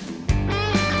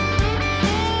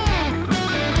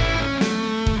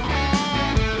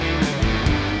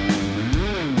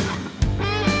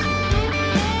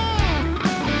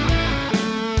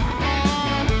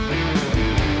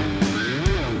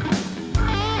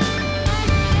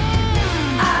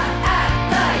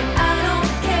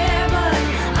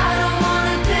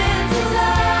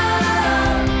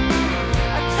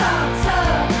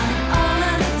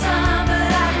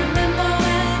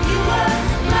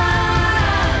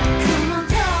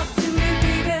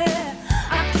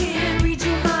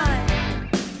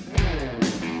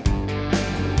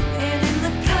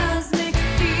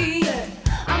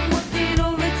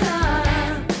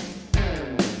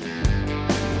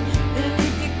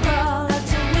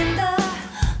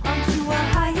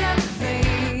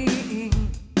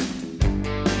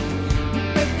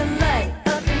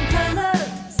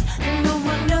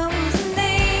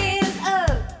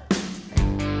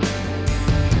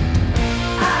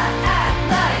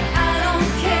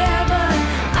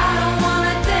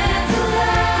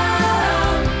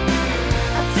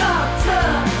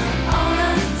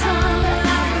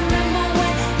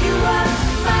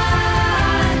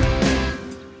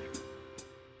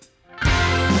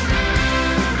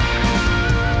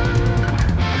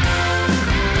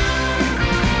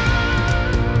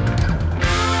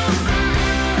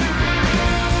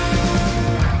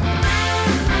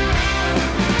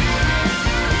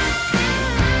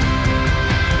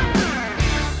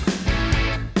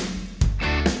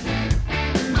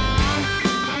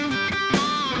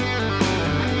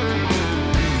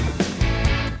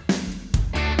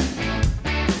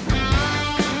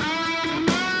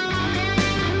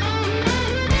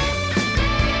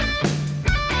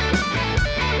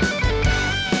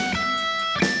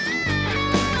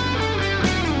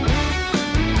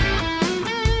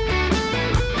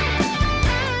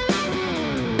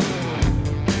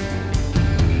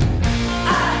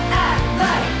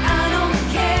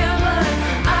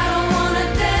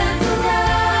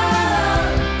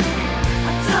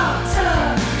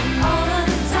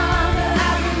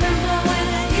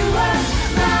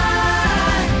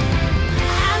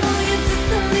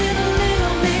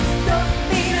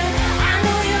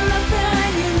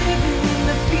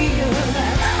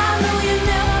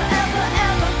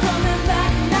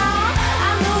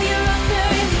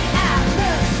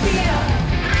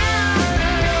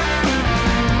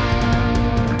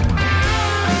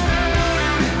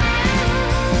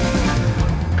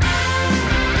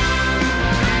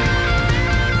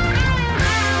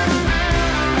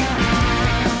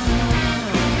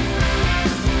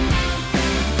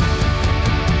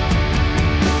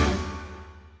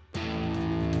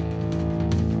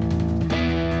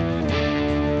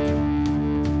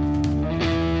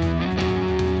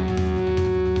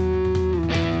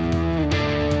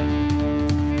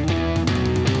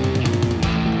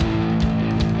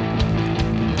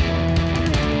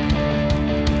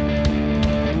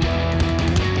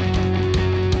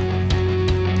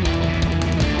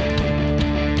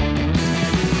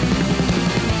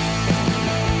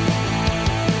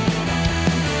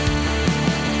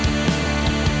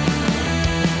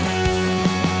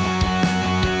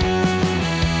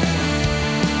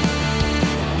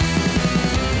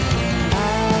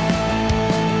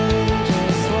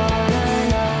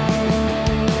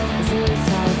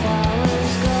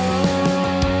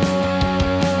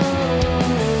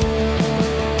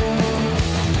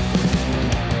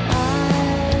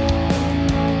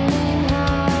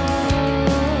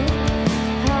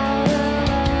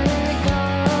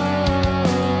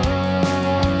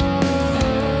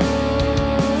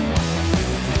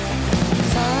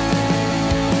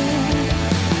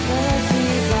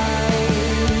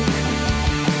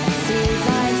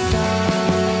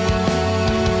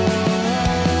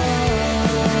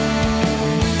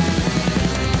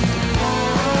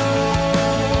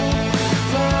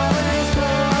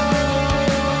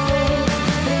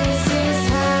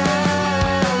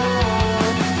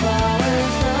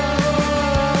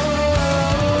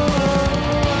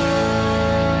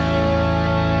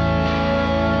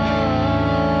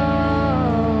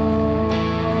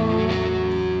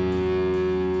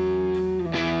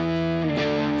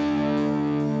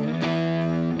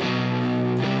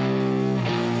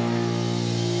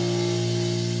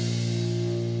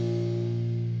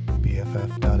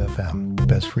 BFF.FM,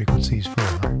 best frequencies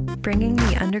forever. Bringing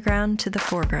the underground to the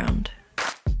foreground.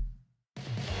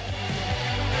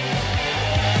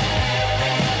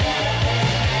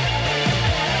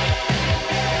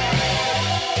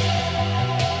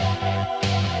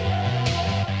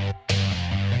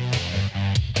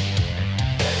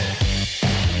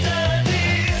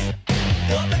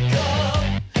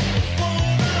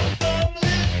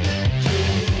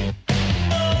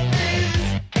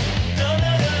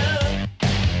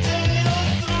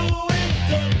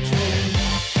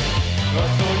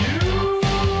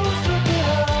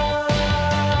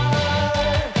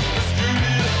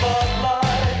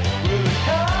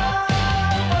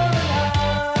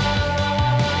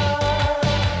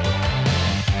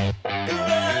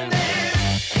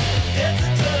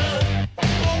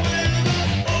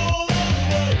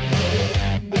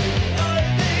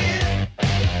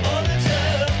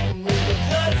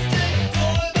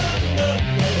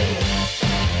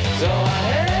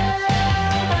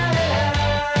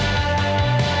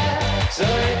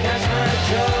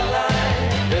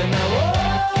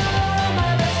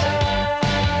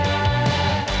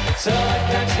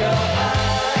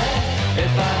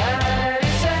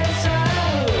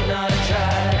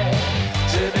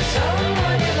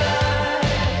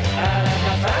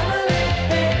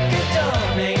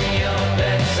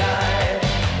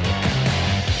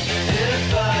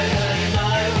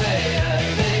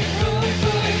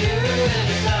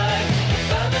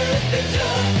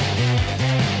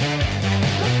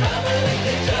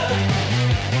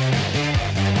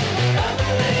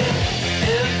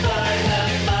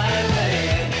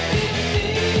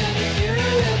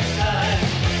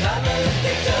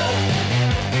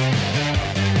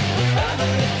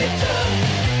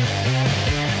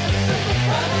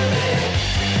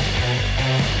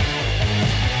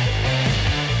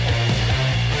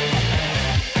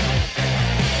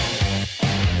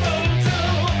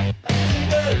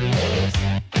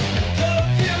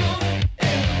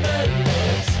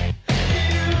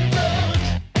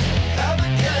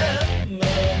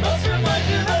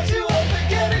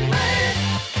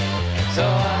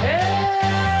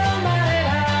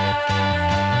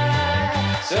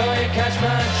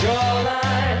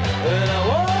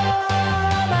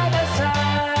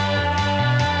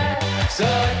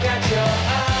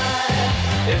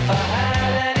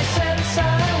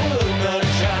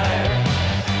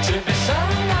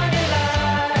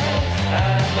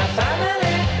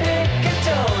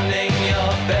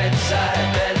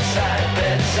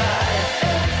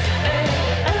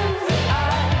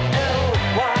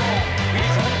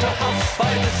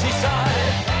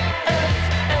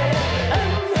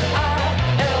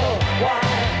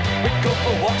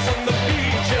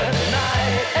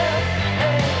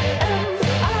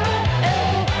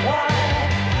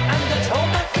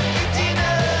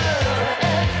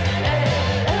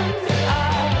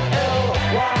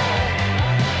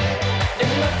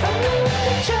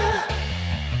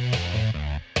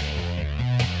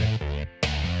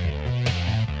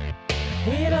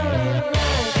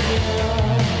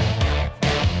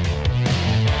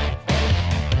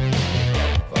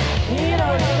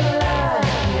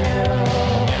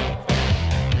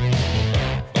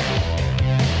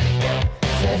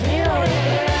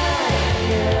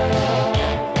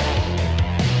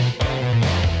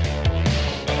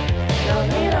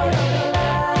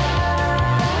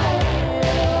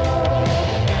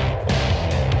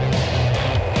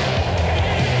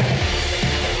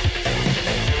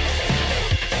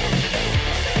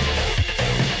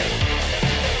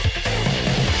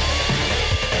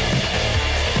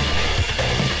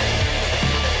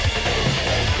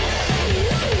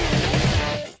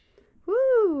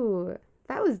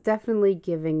 Definitely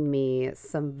giving me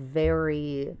some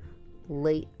very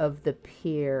late of the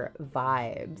pier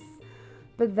vibes.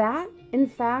 But that, in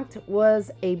fact,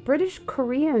 was a British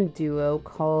Korean duo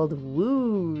called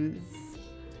Wooz.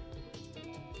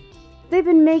 They've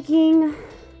been making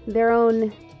their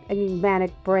own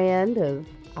enigmatic brand of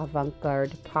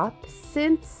avant-garde pop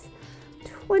since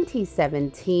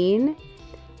 2017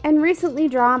 and recently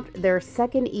dropped their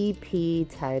second EP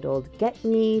titled Get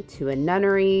Me to a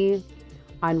Nunnery,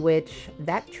 on which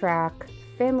that track,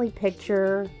 Family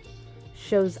Picture,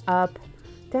 shows up.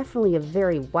 Definitely a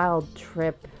very wild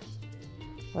trip.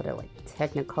 A lot of like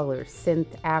Technicolor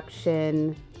synth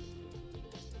action.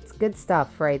 It's good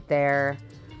stuff right there.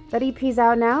 That EP's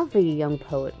out now via Young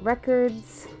Poet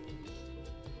Records.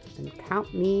 And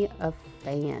count me a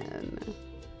fan.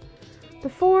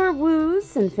 Before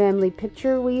Wooz and Family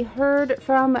Picture, we heard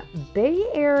from Bay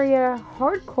Area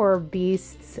hardcore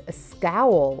beasts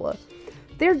Scowl.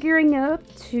 They're gearing up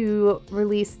to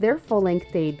release their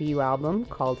full-length debut album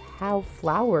called How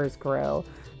Flowers Grow.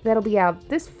 That'll be out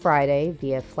this Friday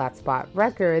via Flatspot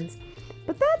Records.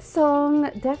 But that song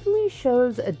definitely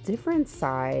shows a different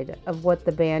side of what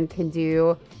the band can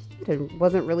do. It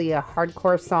wasn't really a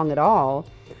hardcore song at all.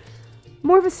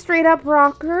 More of a straight-up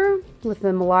rocker with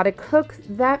a melodic hook.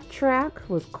 That track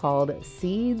was called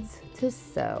Seeds to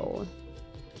Sow.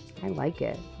 I like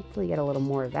it. Hopefully get a little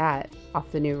more of that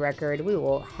off the new record. We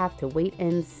will have to wait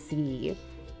and see.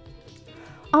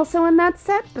 Also in that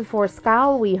set, before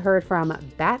Scowl, we heard from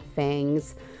Bat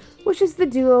Fangs, which is the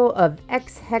duo of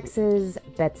X-Hex's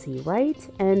Betsy Wright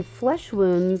and Flesh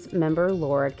Wounds member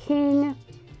Laura King.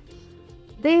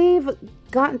 They've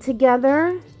gotten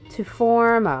together to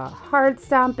form a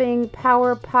hard-stomping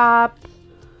power pop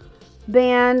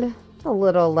band, a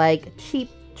little like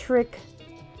Cheap Trick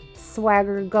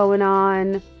swagger going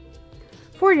on.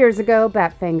 4 years ago,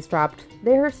 Bat Fangs dropped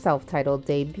their self-titled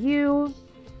debut,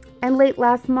 and late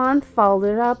last month followed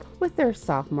it up with their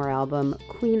sophomore album,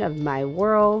 Queen of My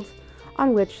World,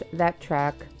 on which that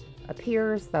track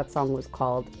appears. That song was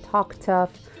called Talk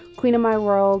Tough. Queen of My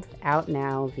World, out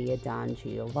now via Don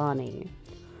Giovanni.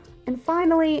 And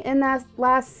finally, in that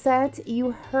last set,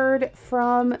 you heard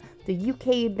from the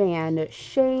UK band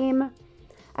Shame.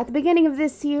 At the beginning of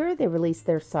this year, they released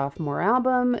their sophomore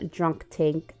album, Drunk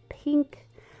Tank Pink,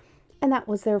 and that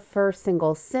was their first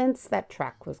single since. That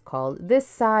track was called This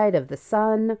Side of the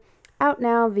Sun, out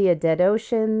now via Dead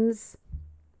Oceans.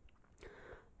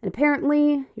 And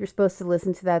apparently, you're supposed to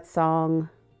listen to that song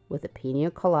with a pina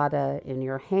colada in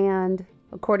your hand,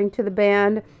 according to the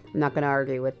band. I'm not going to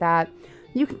argue with that.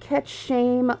 You can catch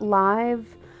Shame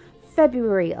live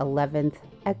February 11th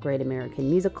at Great American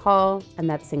Music Hall, and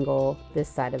that single, This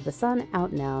Side of the Sun,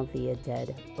 out now via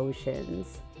Dead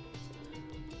Oceans.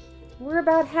 We're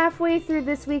about halfway through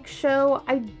this week's show.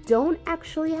 I don't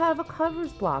actually have a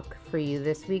covers block for you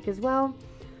this week as well,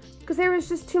 because there was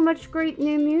just too much great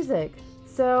new music.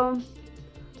 So,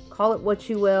 call it what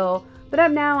you will. But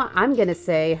up now, I'm going to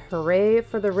say hooray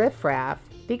for the Riff Raff,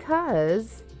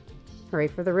 because Hooray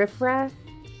for the Riff Raff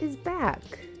is back.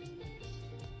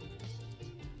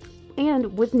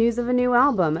 And with news of a new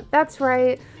album. That's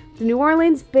right, the New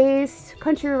Orleans-based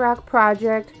country rock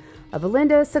project of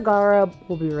Alinda Segarra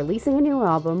will be releasing a new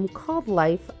album called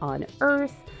Life on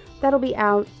Earth. That'll be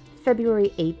out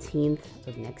February 18th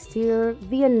of next year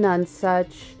via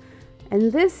Nonesuch.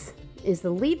 And this is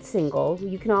the lead single.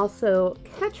 You can also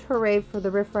catch Hooray for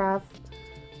the Riff Raff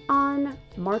on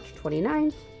March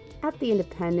 29th at the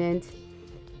Independent.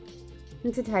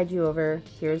 And to tide you over,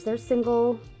 here's their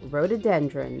single,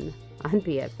 Rhododendron, on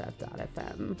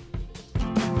BFF.fm.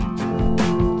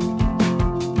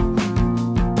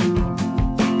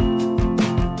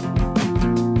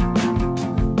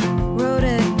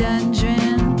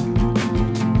 Rhododendron,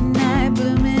 night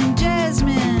blooming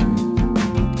jasmine,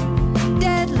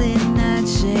 deadly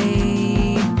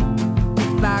nightshade,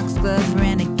 foxglove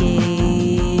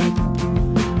renegade.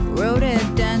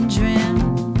 Rhododendron,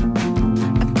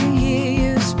 I can hear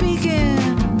you speaking,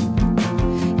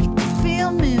 you can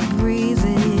feel me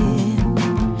breathing,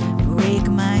 break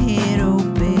my head open.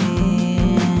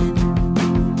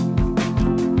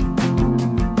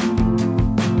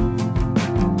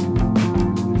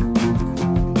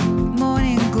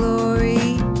 Morning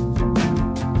glory,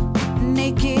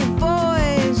 naked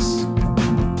boys,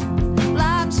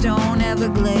 limestone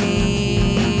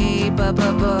Everglade,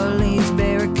 police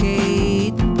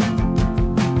barricade,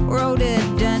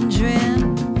 rhododendron.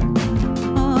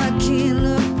 Oh, I can't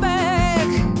look back.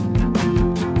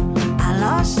 I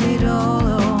lost it all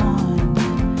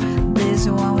on this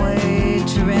one-way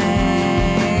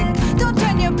track. Don't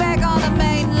turn your back on the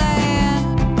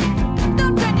mainland.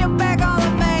 Don't turn your back on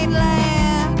the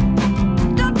mainland.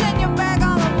 Don't turn your back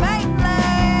on the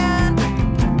mainland.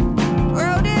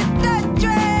 Rhododendron,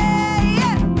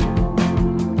 yeah.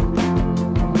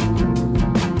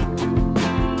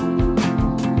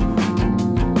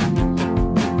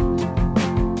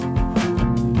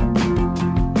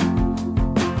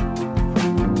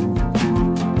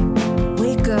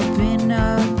 Wake up in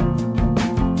a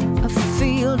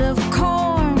field of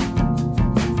corn,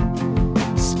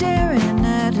 staring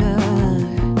at a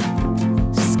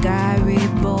sky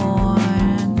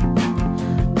reborn.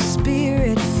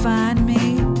 Spirit find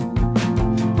me,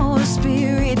 oh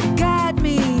spirit guide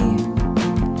me,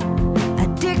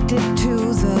 addicted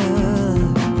to the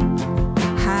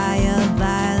higher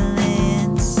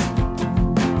violence.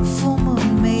 Full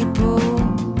moon maple,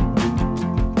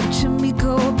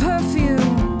 Chimico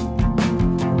perfume,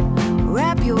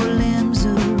 wrap your limbs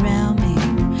around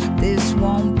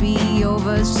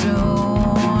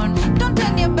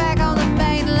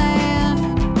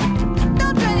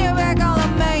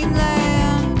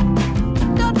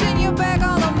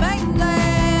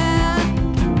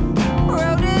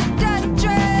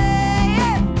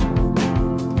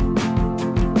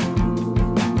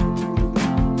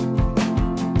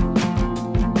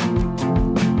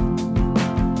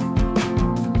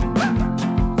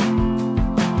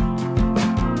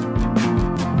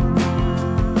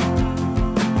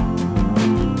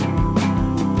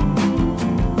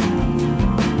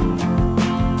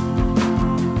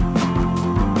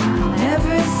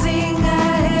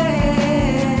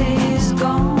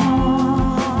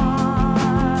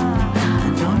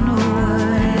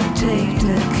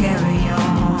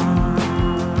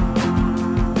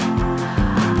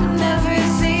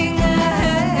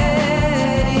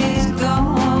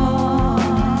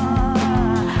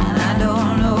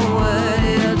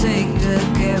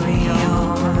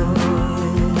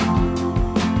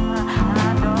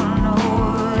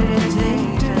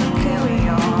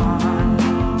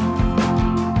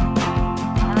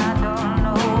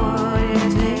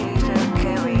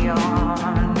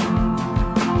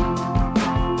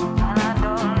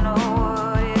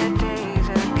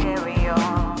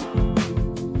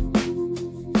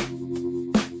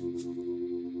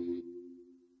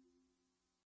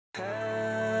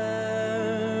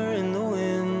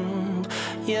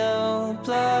You'll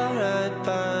blow right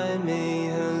by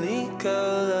me,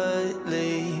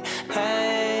 lightly.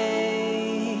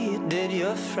 Hey, did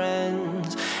your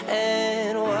friends?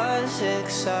 It was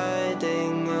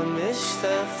exciting, I miss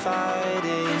the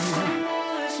fighting.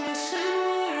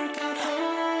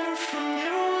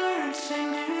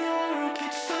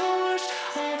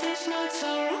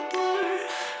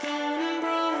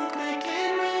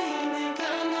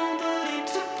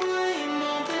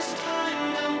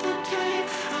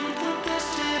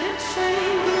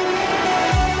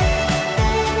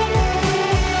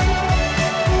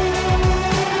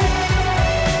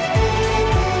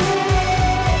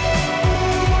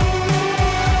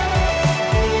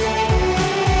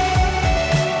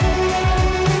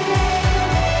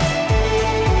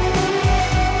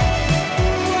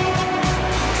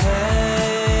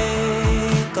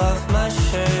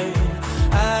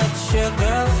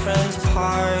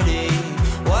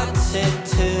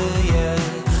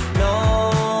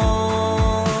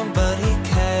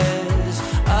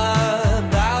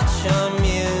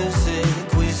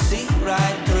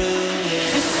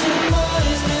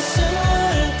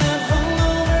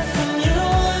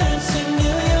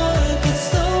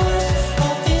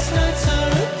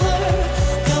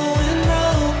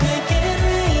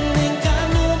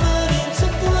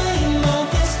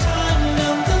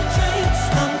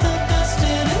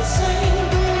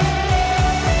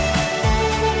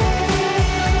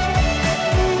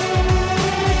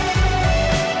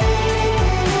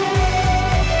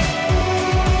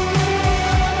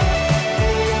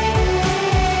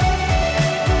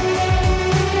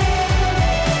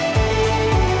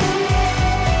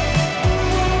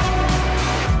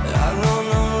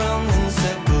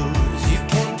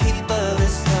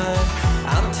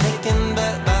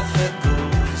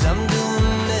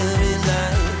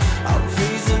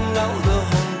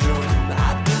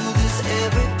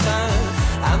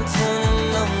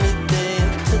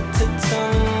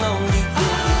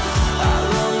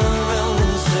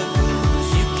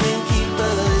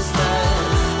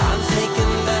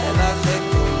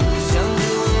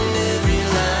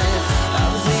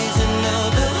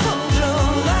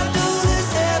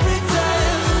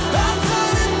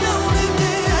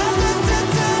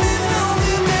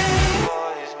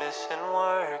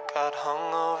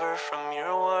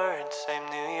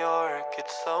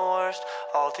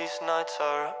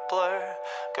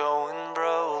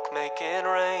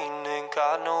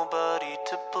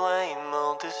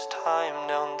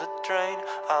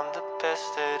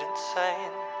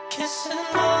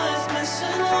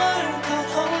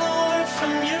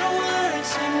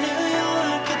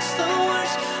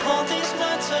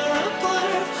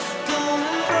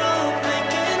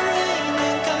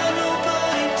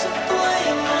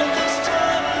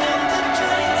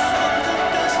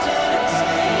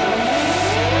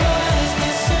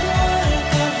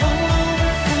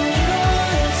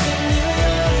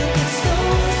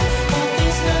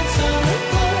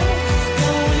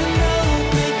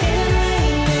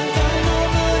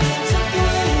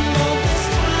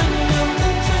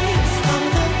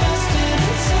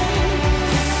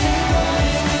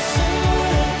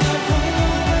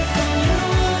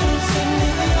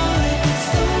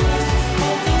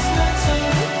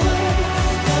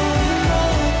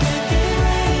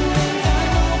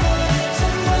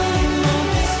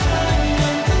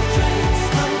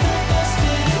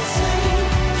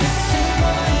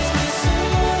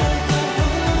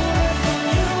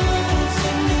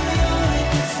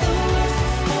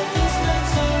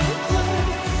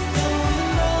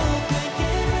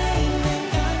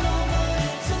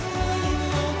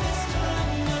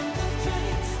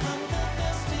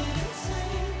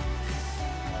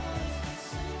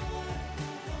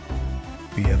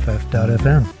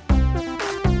 BFF.FM.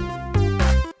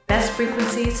 Best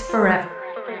frequencies forever.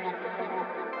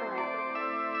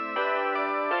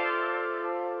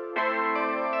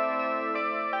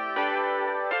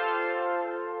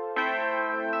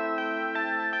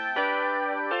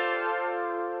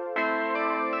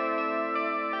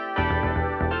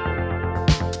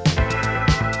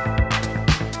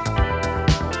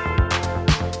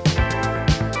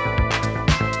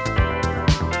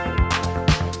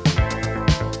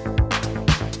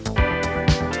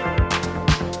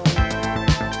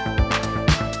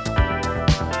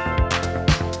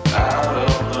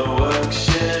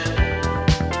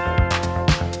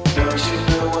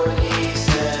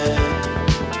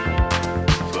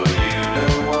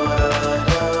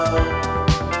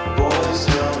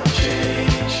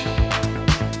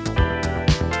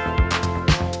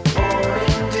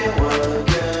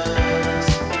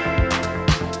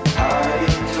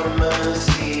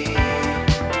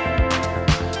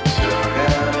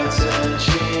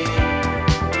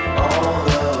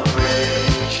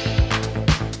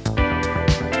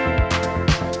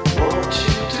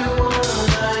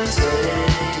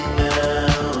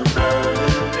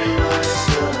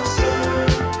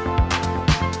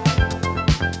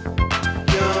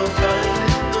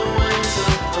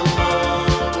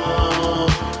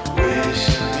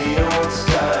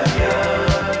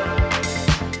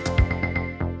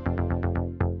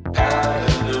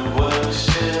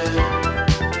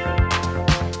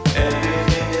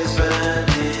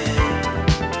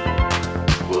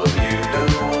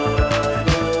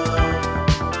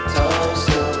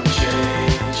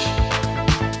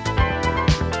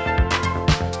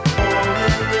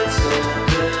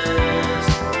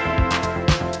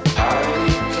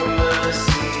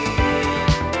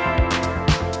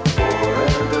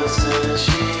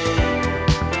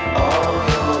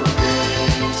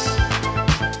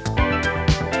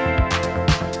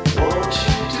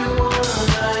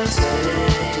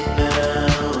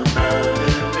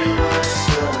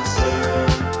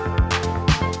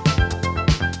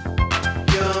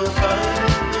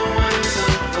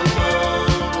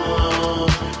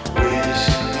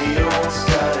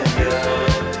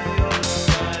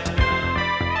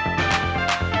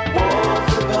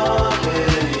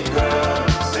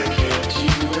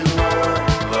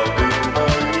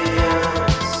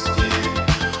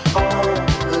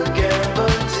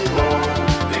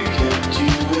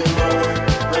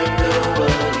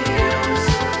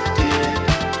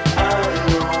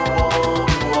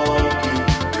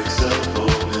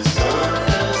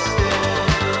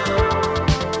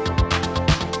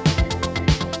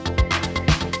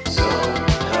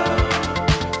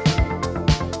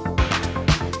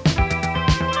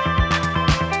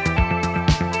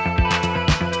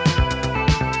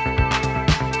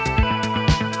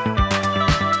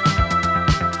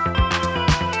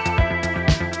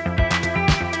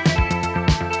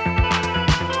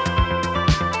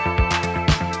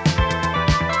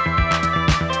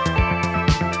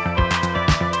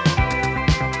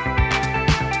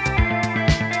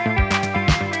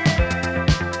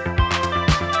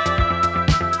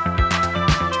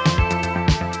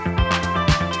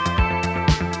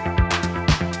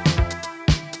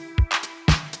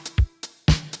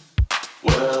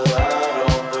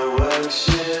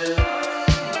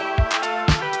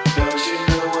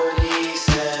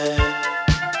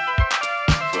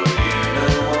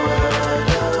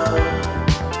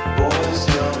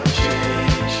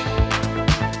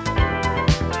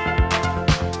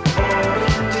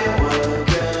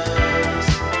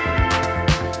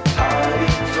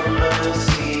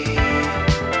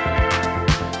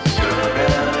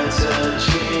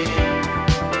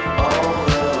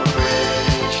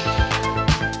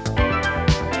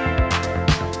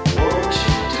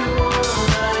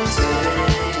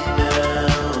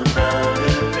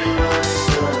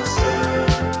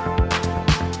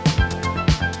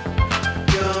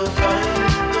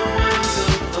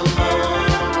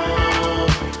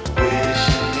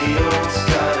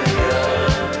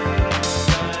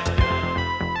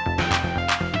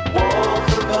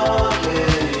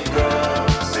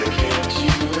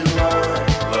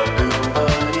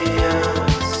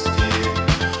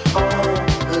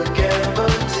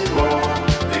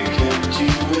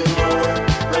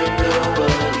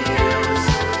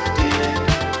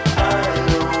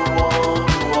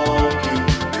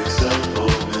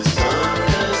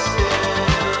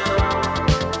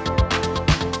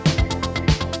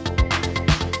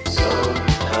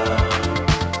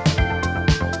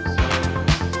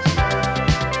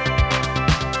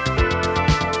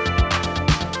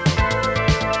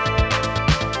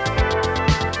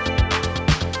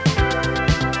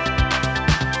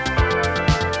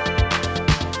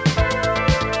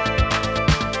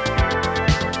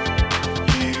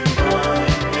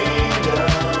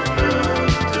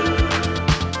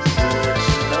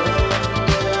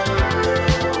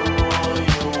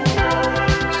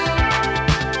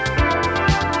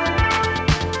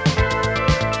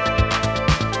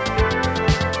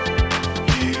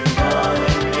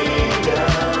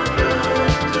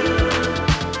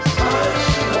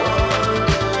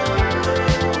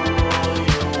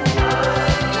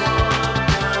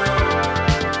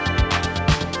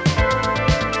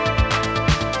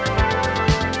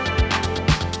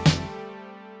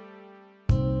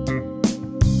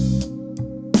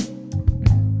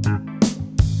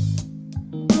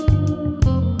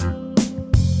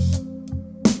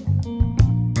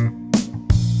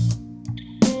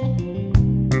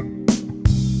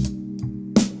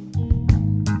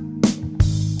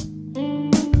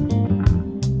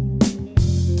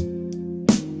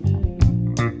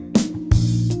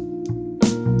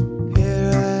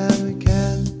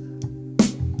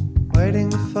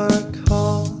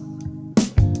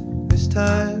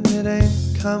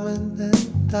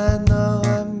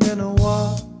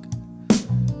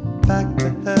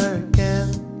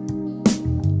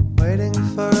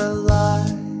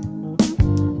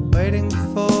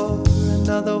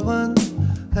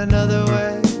 another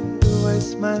way to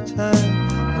waste my time.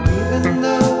 And even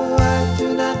though I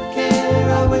do not care,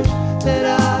 I wish that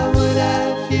I would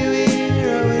have you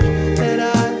here. I wish that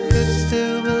I could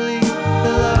still believe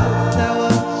the love that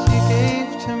once you gave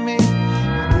to me.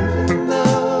 And even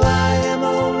though I am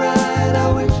alright,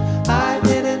 I wish I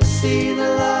didn't see the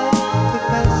love. The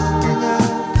best thing I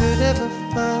could ever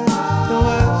find, the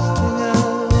worst thing I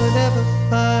would ever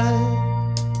find.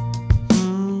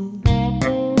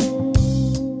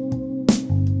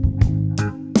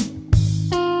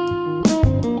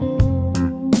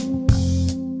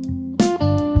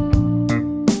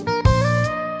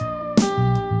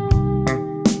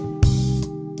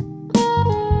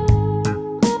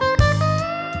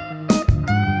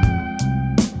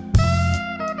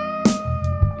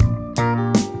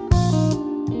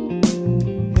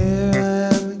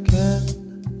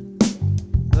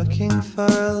 For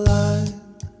a line,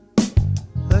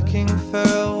 looking for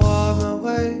a warmer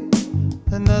way,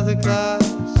 another glass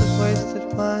of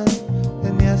wasted wine,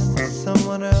 and yes, there's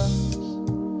someone else.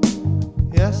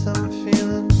 Yes, I'm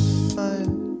feeling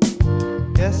fine.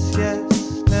 Yes,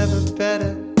 yes, never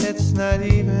better. It's not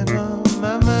even on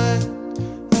my mind.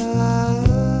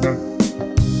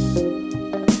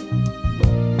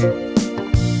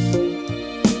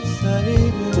 It's not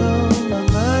even on my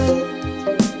mind.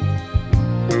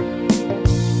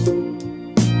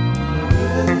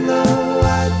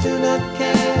 Do not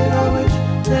care. I wish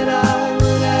that I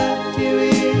would have you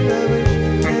here. I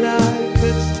wish that I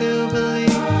could still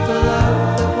believe the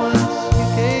love that once you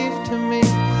gave to me.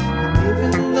 And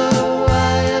even though I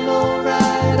am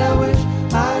alright, I wish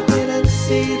I didn't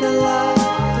see the love.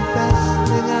 The best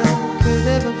thing I could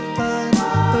ever find,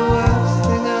 the worst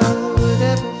thing I would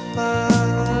ever find.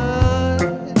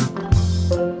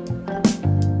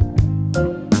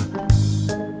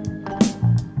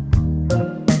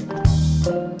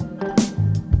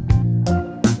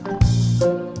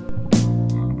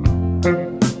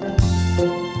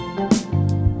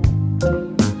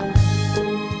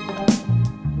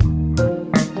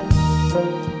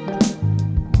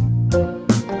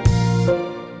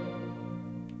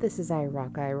 This is I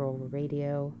Rock I Roll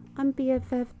Radio on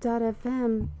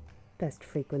BFF.FM, best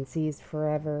frequencies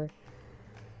forever.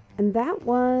 And that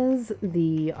was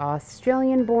the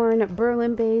Australian-born,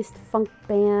 Berlin-based funk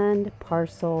band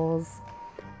Parcels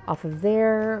off of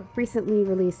their recently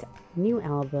released new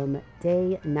album,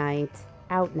 Day Night,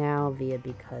 out now via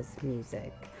Because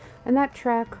Music. And that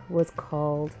track was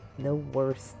called The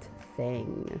Worst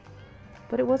Thing.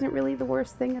 But it wasn't really the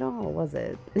worst thing at all, was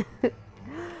it?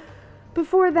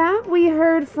 Before that, we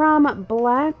heard from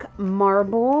Black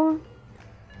Marble,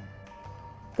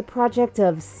 the project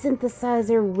of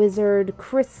synthesizer wizard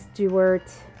Chris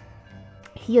Stewart.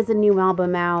 He has a new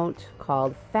album out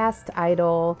called Fast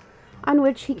Idol, on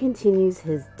which he continues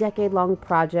his decade-long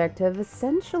project of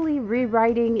essentially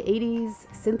rewriting 80s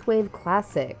synthwave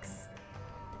classics.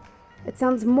 It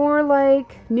sounds more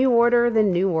like New Order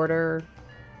than New Order.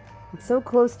 It's so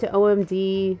close to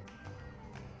OMD.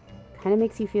 Kind of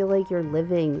makes you feel like you're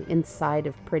living inside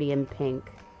of Pretty in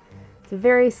Pink. It's a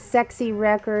very sexy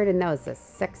record, and that was a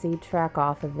sexy track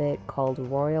off of it called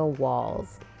Royal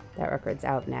Walls. That record's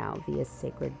out now via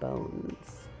Sacred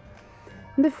Bones.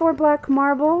 And before Black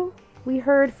Marble, we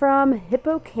heard from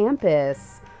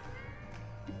Hippocampus.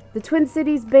 The Twin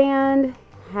Cities Band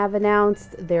have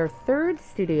announced their third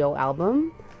studio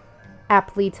album,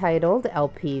 aptly titled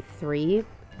LP3.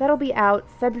 That'll be out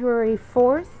February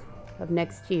 4th of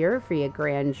next year via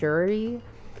Grand Jury.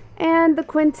 And the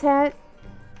quintet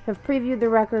have previewed the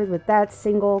record with that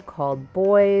single called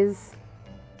Boys,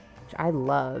 which I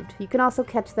loved. You can also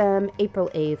catch them April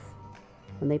 8th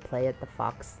when they play at the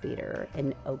Fox Theater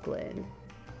in Oakland.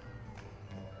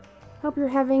 Hope you're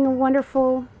having a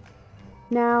wonderful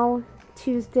now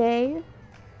Tuesday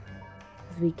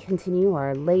as we continue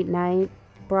our late night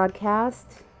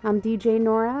broadcast. I'm DJ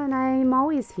Nora, and I'm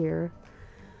always here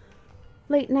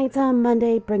late nights on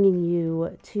Monday, bringing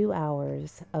you 2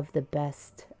 hours of the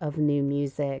best of new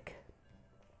music.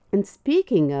 And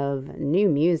speaking of new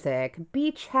music,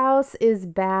 Beach House is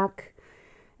back,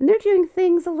 and they're doing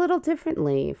things a little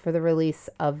differently for the release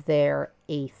of their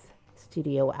 8th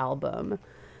studio album.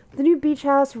 The new Beach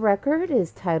House record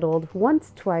is titled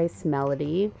Once Twice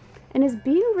Melody and is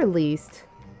being released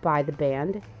by the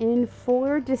band in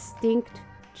 4 distinct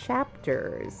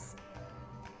chapters.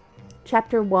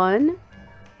 Chapter 1,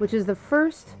 which is the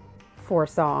first 4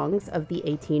 songs of the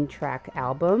 18-track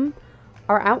album,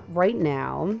 are out right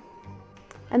now.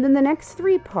 And then the next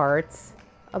 3 parts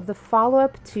of the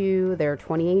follow-up to their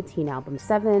 2018 album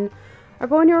 7 are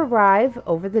going to arrive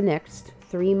over the next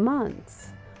 3 months.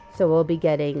 So we'll be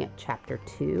getting Chapter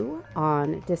 2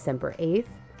 on December 8th,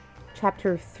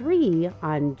 Chapter 3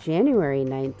 on January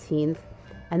 19th,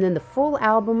 and then the full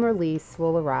album release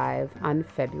will arrive on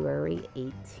February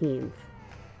 18th.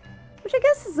 Which I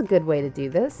guess is a good way to do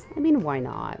this. I mean, why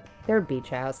not? They're a beach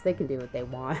house. They can do what they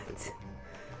want.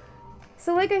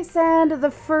 So like I said,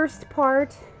 the first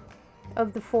part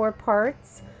of the 4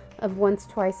 parts of Once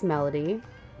Twice Melody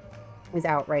is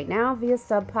out right now via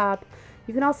Sub Pop.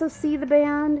 You can also see the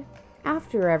band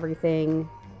after everything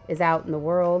is out in the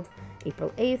world,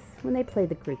 April 8th, when they play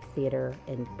the Greek Theater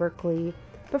in Berkeley.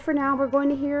 But for now, we're going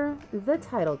to hear the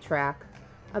title track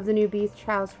of the new Beach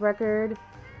House record.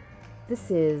 This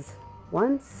is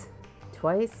Once,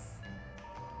 Twice,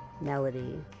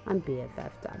 Melody on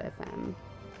BFF.fm.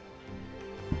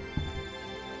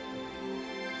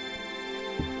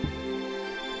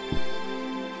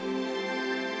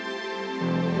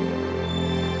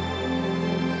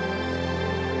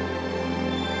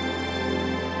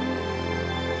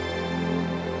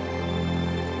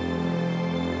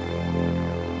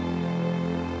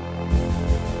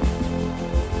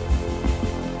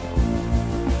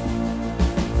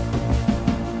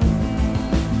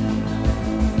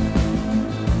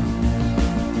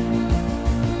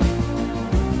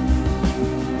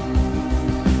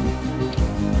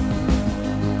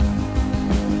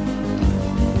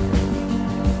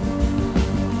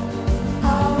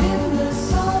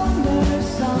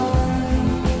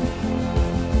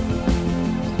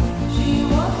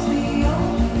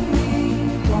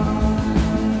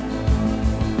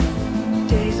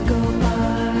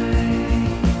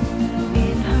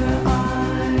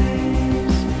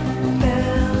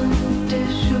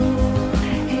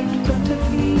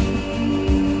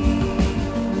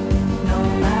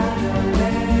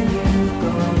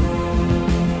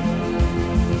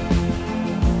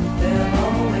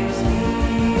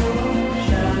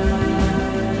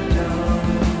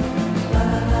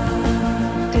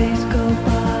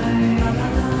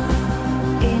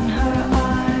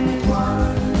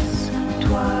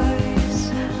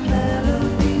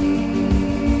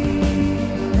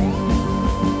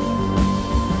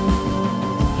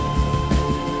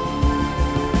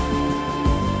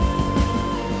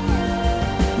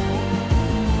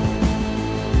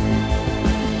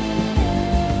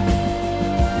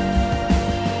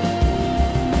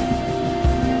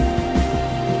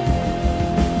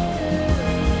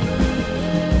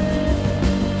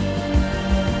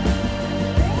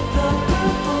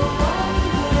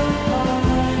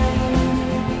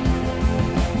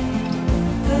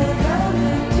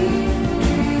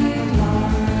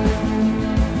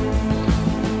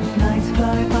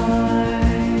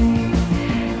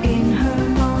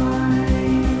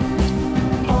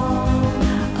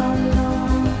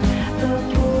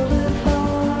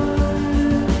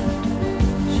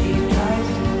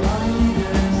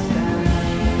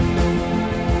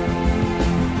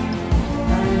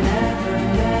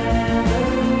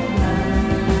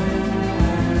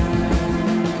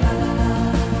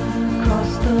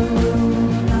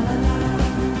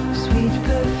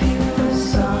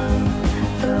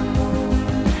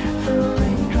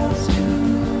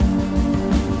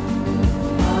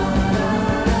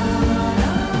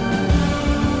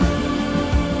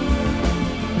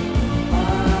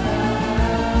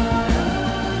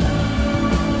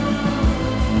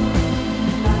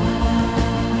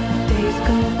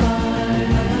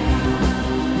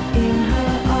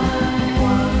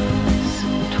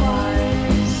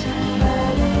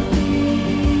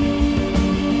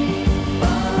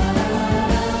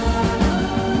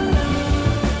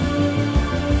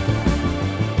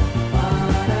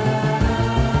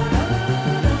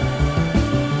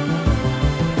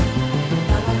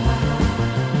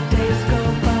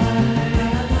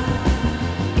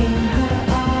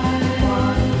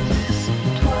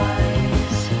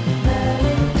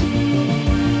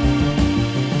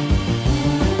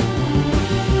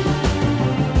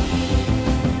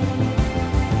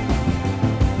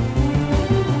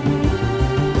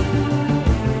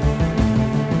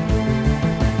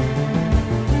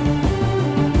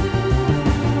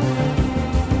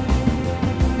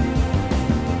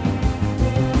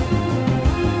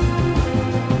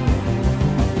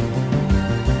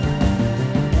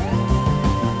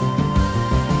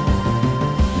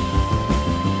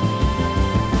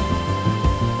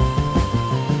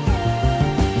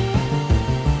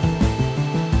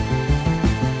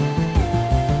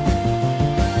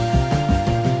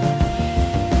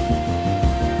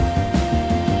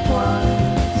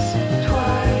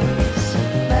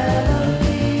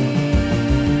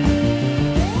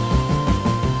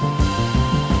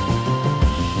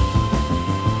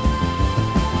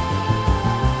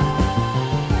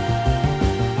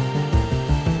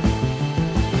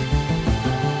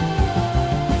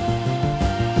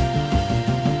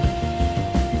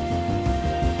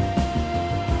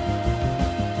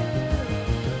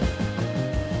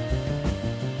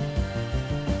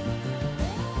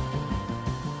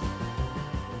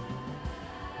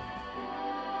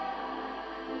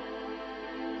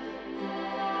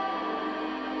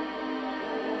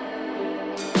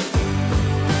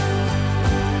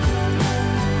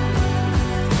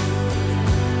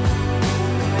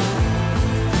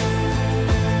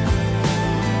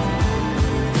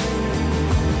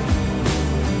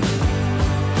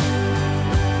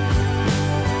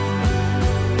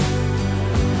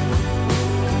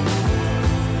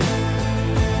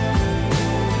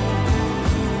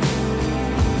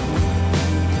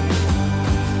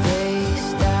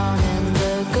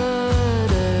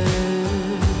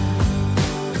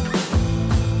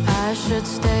 should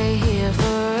stay here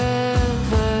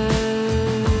forever.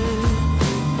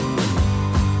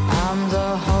 I'm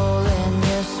the hole in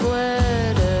your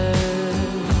sweater,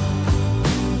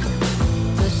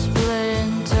 the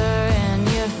splinter in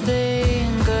your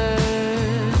finger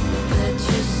that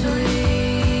you're sweet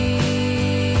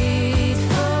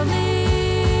for me.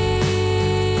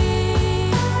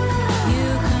 You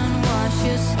can wash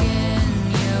your skin,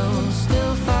 you'll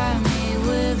still find me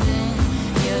within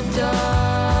your darkest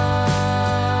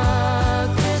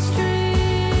dreams.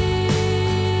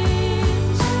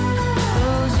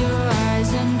 Close your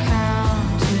eyes and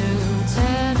count to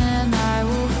 10 and I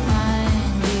will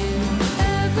find you.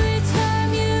 Every time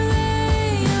you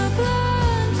lay your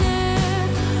blonde hair,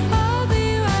 I'll be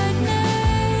right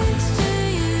next to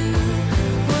you.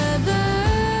 Whether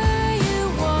you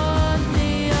want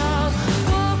me, I'll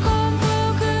walk on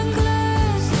broken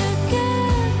glass to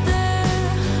get there.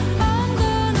 I'm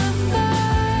gonna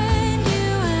find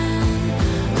you in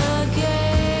a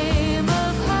game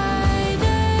of hide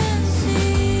and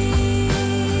seek.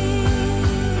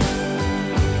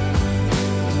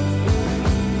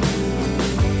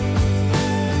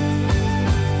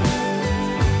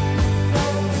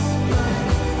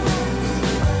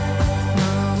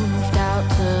 Moved out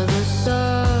to the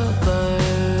suburbs,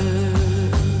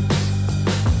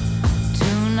 2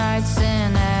 nights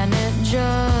in and it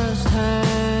just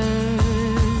hurts.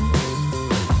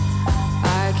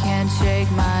 I can't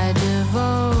shake my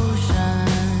devotion.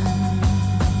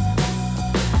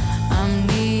 I'm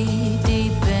knee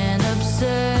deep in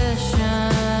obsession.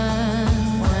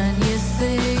 When you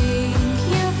think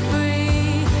you're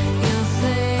free, you'll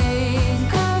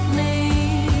think of me.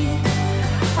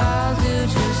 I'll do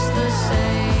just the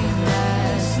same.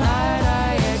 Last night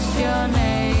I etched your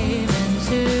name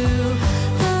into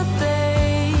the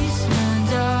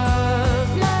basement of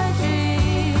my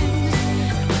dreams.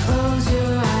 Close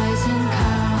your eyes and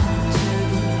count to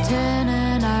 10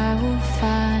 and I will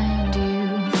find you.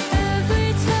 Every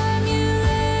time you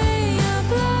lay your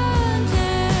blonde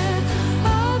hair,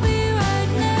 I'll be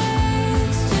right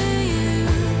next to you.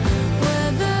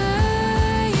 Whether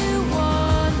you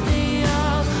want me,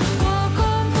 I'll walk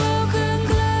on broken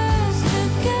glass to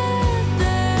get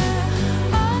there.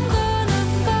 I'm gonna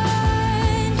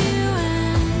find you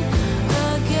in a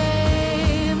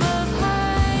game of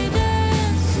hide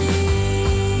and seek.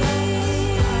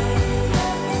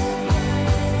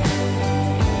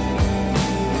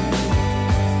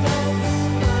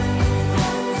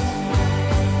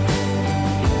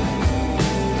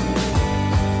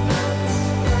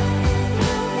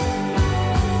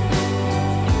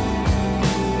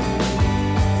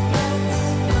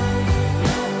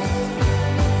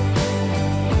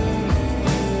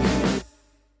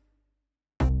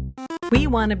 We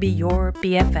want to be your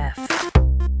BFF.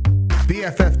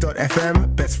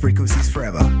 BFF.FM, best frequencies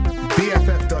forever.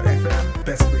 BFF.FM,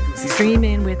 best frequencies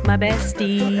Streaming with my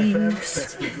besties.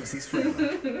 best frequencies forever.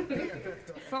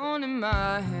 Phone in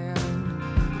my hand,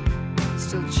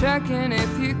 still checking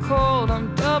if you called.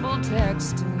 I'm double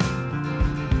texting.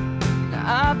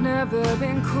 Now, I've never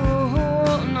been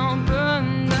cool, no,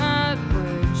 burn that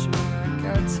bridge when I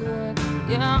got to it.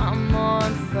 Yeah, I'm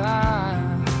on fire.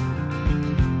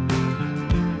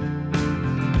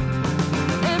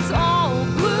 It's all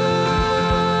blue.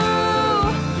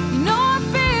 You know I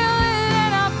feel it,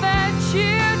 and I bet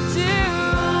you do.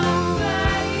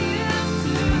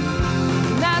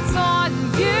 That's on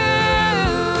you.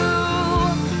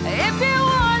 If you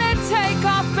wanna take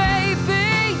off, baby,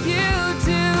 you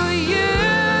do you.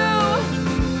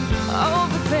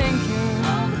 Overthinking.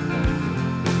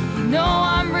 You know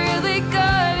I'm really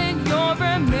good and you're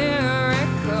a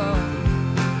miracle.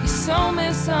 You're so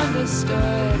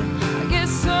misunderstood. I get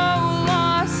so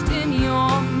lost in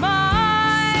your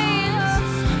mind.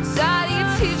 Daddy, you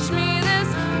teach me this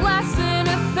lesson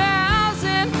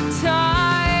 1,000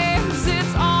 times.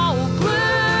 It's all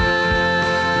blue.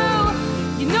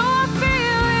 You know I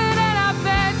feel it, and I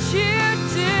bet you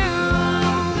do.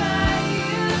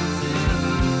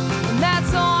 And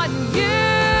that's on you.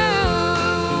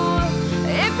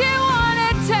 If you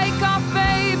wanna take off,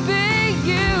 baby,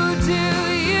 you do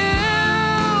you.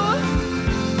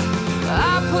 I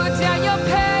put down your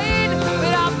pain,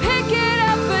 but I'll pick it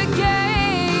up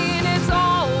again. It's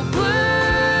all blue.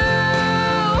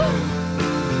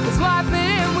 That's why I fit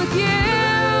in with you.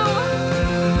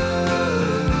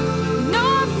 You know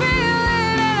I feel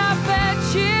it, and I bet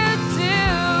you do.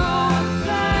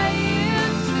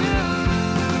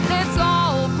 It's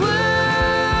all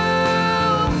blue.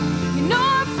 You know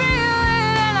I feel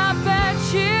it, and I bet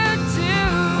you do.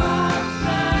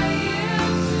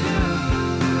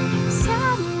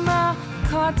 Sat in my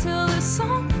car car till the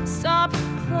song stopped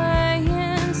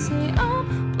playing. Say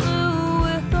I'm blue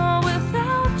with or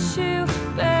without you,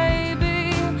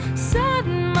 baby. Sat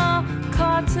in my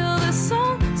car till the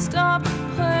song stopped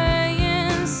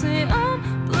playing. Say I'm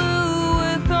blue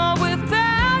with or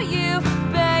without you,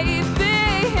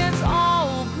 baby. It's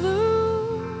all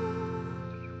blue.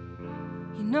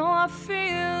 You know I feel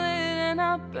it and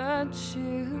I bet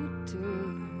you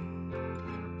do.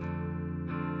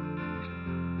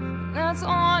 That's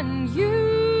on you.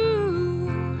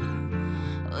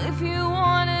 If you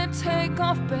wanna take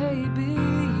off, baby,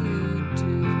 you do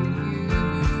you.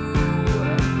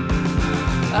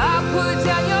 I'll put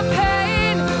down your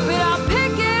pain, but I'll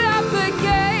pick it up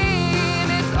again.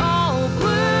 It's all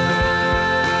blue.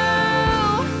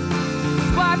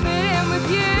 That's why I fit in with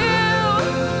you.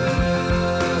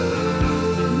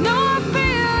 No, I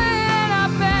feel it and I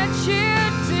bet you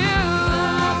do.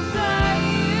 I bet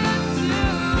you do.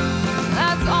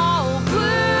 That's all blue.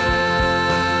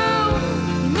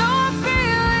 No, I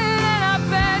feel it and I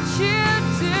bet you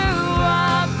do.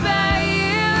 I bet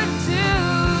you do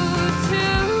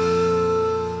too.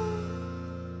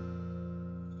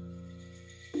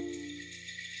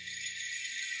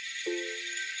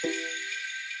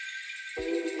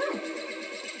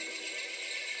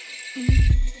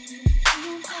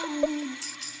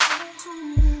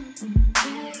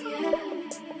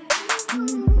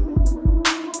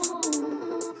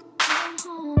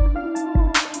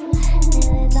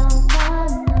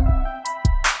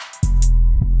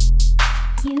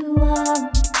 You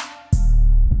are.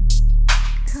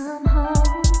 Come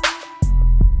home.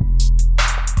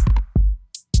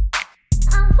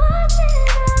 I'm watching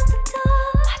out the door.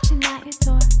 Watching out your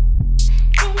door.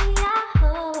 Maybe I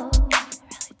hope.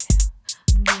 Really do.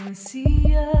 I'm gonna see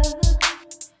ya.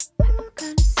 I'm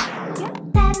gonna see ya.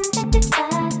 That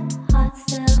heart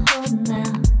still holding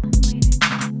out. I'm waiting.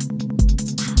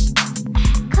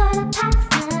 Quarter past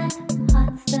 9.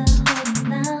 Heart still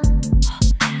holding out.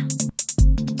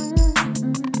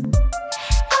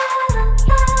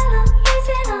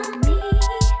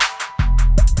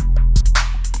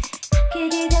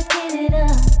 Could you just get it up?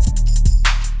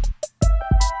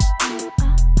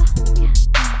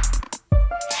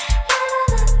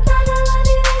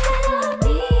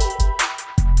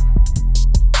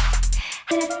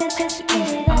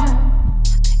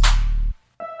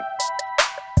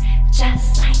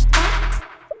 Just like that.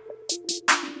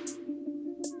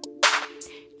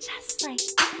 Just like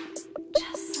that.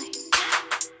 Just like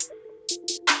that.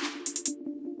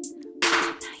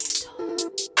 Now you don't.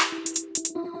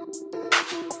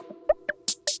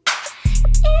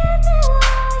 You do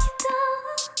all you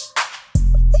don't.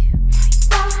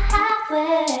 So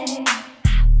halfway.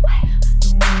 The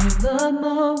one you love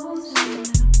most.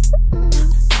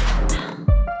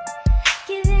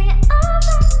 Giving you all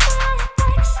of my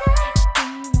affection.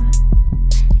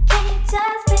 Can you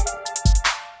just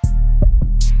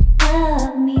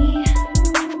love me?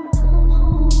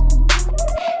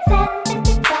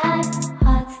 7:55,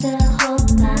 heart still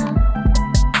holding out.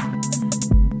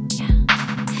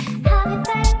 I'll be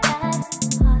 35,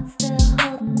 heart still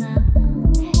holding out.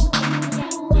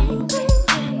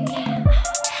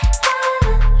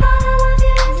 All I love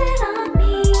you is it on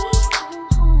me.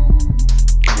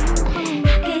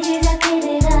 Could you just get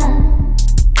it up?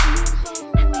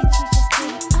 Could you just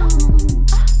get it up?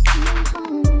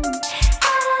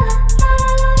 All I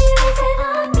love you is it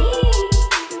on me.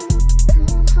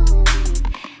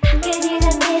 Could you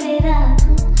just get it up?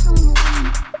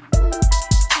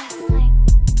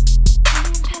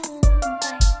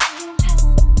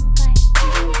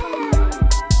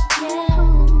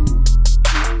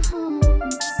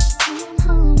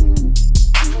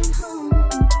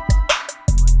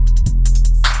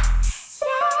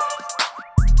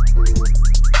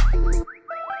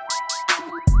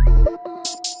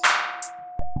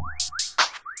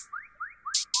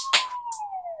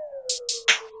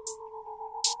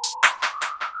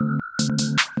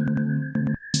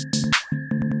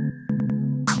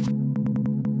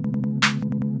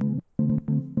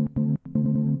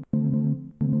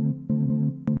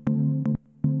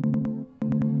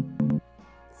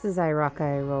 This is I Rock,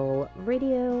 I Roll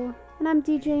Radio, and I'm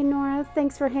DJ Nora.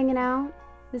 Thanks for hanging out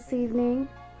this evening,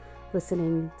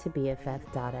 listening to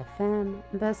BFF.FM,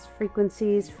 best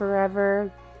frequencies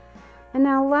forever. And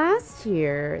now last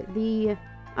year, the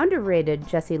underrated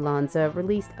Jessie Lanza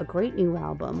released a great new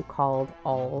album called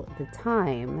All the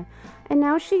Time. And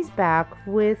now she's back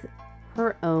with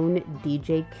her own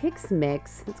DJ Kicks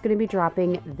mix. It's going to be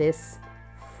dropping this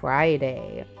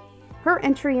Friday. Her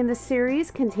entry in the series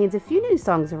contains a few new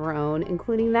songs of her own,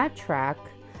 including that track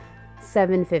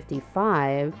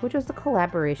 755, which was a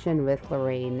collaboration with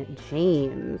Lorraine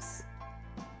James.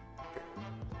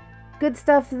 Good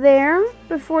stuff there.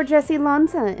 Before Jesse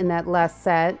Lanza in that last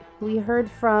set, we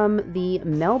heard from the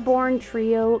Melbourne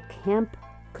trio Camp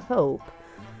Cope.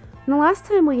 And the last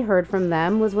time we heard from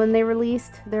them was when they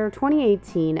released their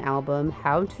 2018 album,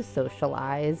 How to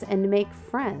Socialize and Make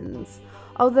Friends.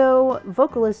 Although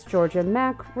vocalist Georgia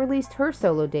Mack released her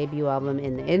solo debut album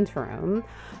in the interim.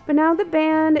 But now the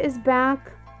band is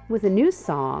back with a new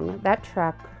song, that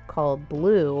track called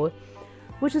Blue,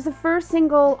 which is the first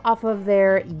single off of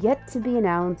their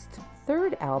yet-to-be-announced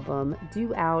third album,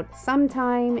 due out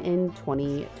sometime in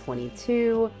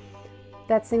 2022.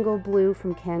 That single, Blue,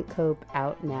 from Camp Cope,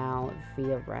 out now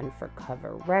via Run for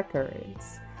Cover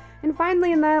Records. And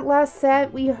finally, in that last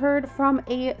set, we heard from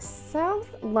a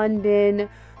South London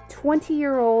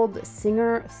 20-year-old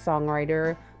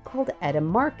singer-songwriter called Etta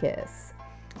Marcus.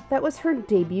 That was her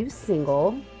debut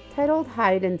single, titled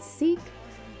Hide and Seek,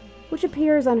 which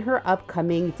appears on her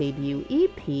upcoming debut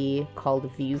EP called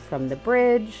View from the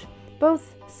Bridge,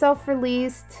 both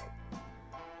self-released.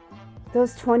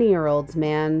 Those 20-year-olds,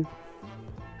 man,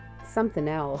 something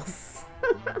else.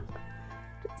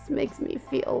 Just makes me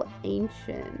feel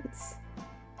ancient.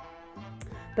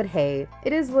 But hey,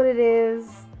 it is what it is.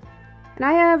 And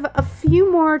I have a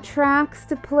few more tracks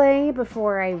to play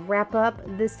before I wrap up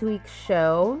this week's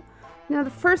show. Now, the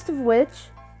first of which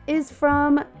is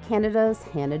from Canada's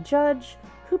Hannah Judge,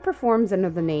 who performs under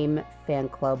the name Fan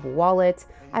Club Wallet.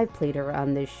 I've played her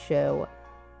on this show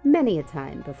many a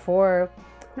time before.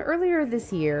 And earlier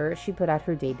this year, she put out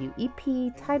her debut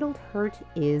EP titled Hurt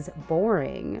is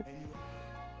Boring,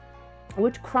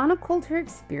 which chronicled her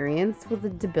experience with a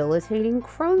debilitating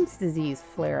Crohn's disease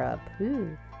flare-up.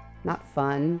 Ooh, not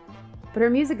fun. But her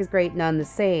music is great none the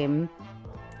same.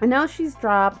 And now she's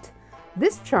dropped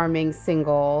this charming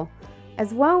single,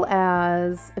 as well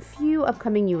as a few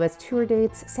upcoming US tour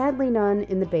dates. Sadly, none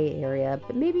in the Bay Area,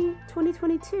 but maybe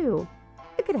 2022.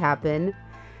 It could happen.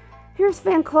 Here's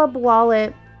Fan Club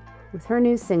Wallet with her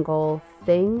new single,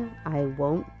 Thing I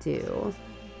Won't Do.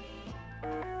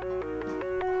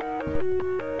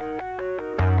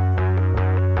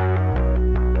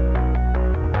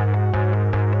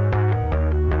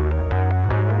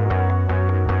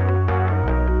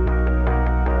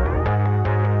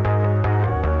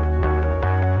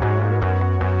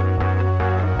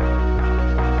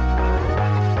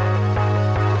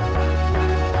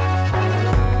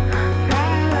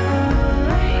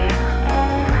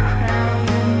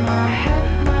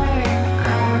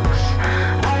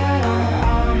 I don't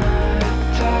wanna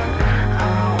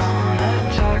talk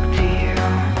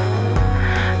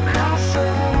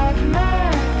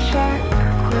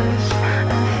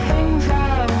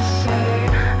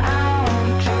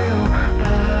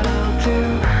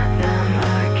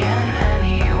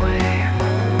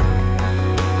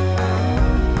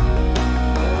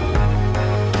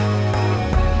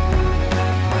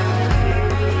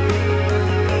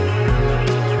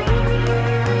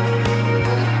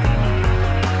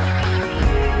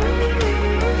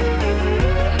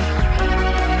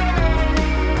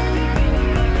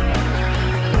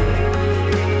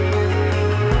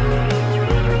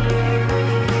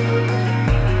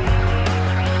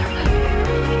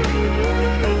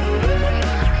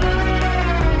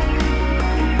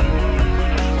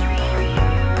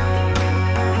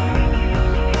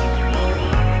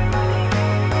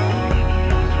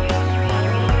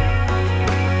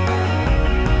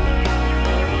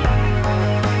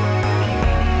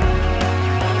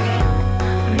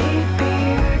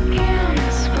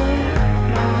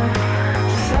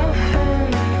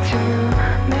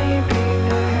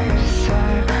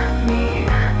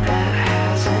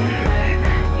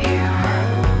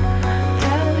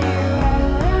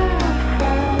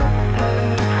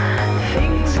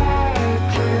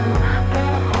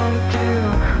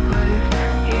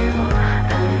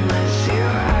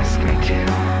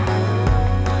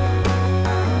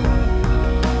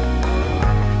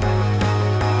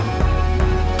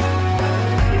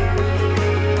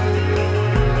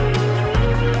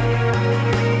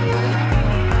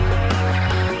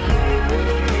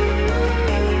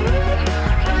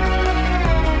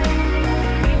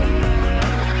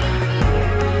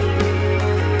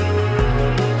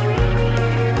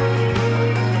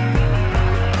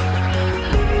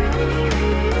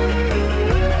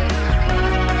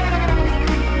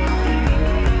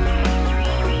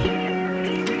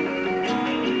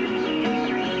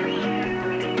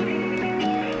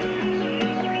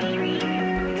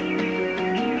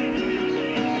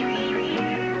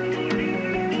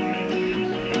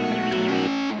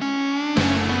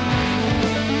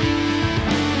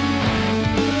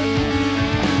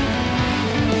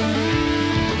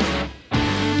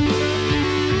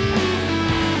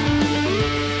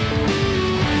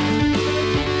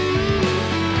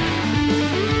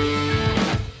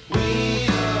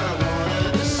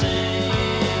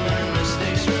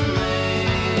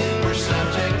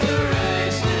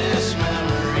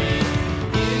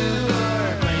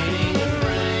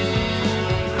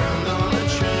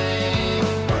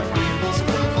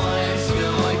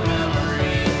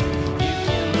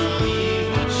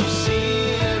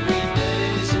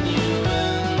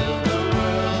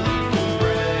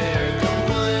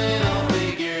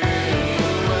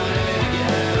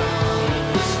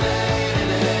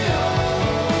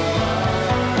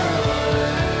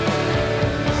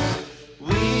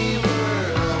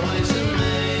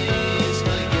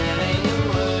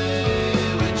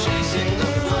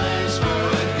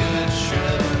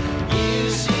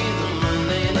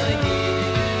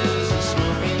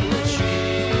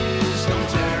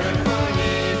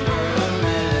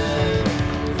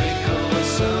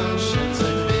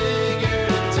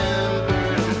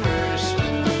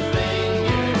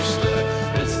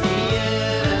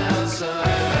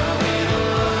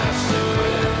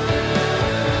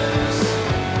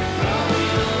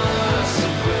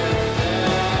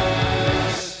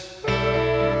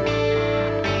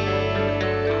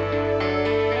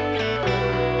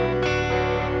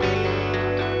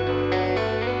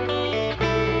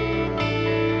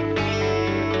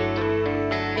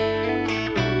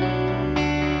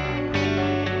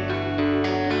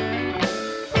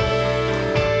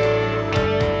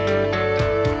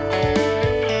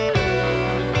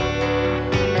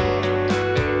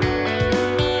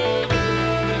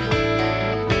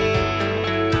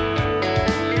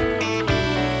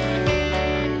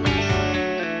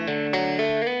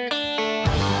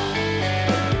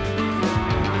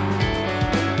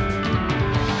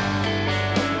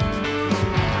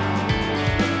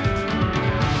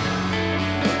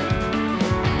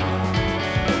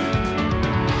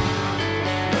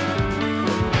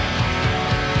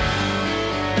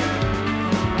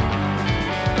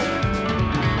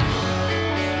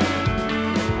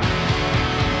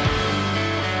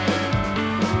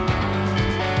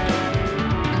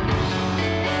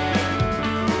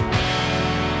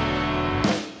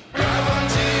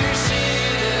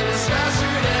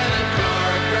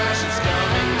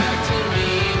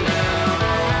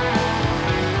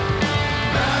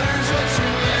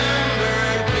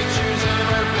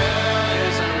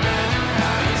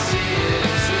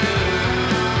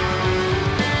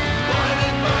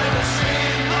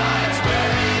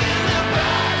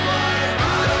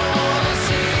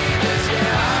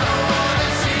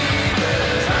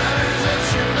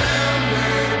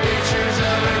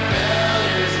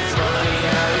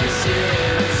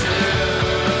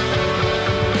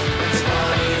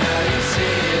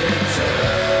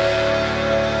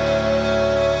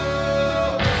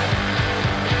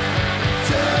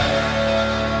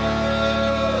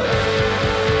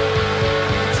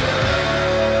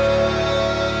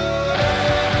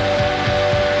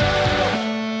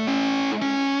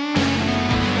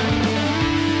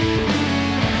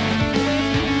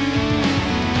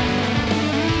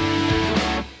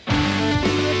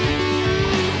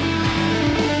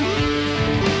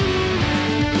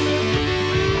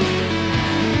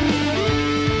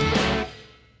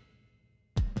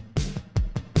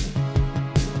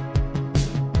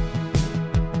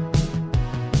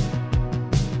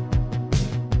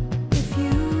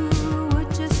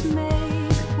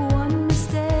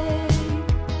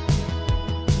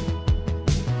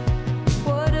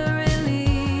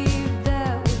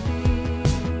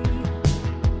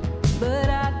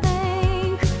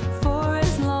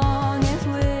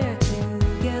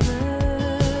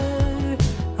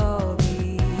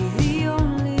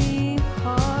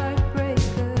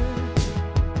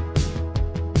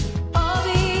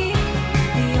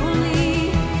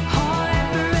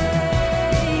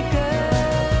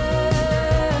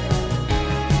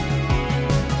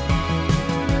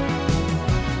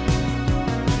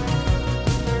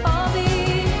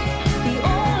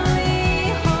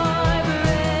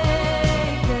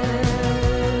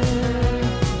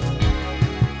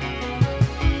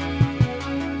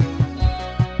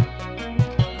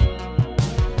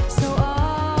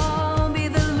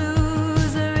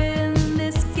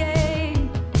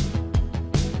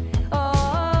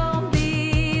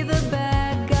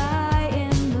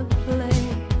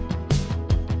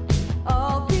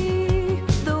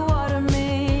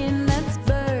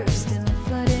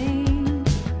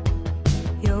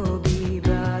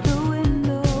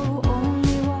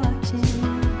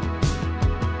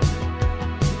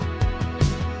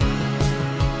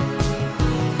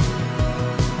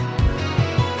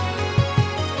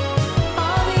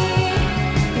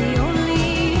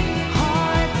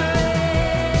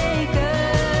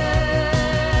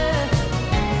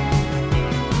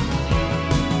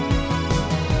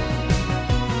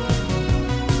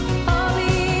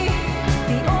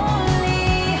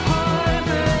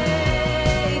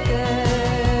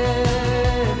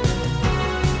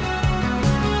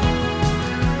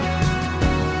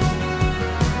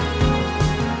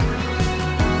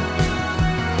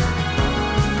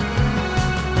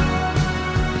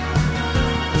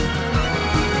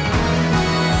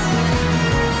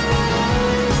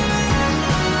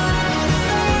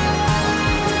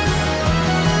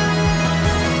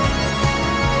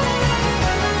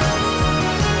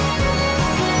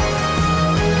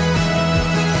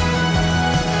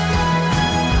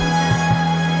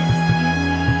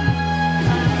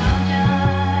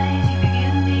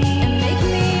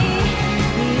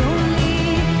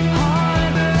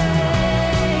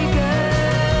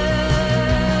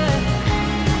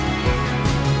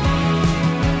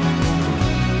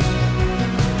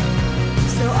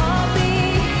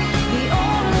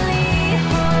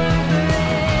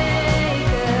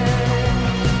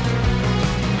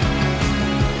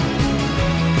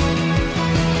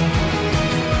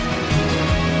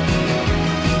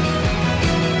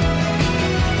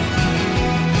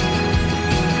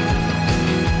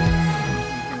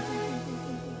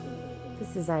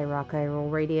This is I Rock, I Roll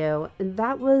Radio, and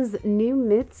that was New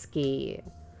Mitski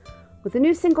with a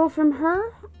new single from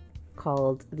her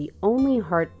called The Only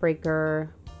Heartbreaker,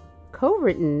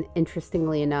 co-written,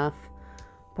 interestingly enough,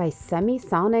 by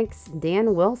Semisonic's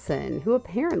Dan Wilson, who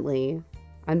apparently,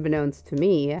 unbeknownst to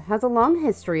me, has a long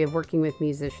history of working with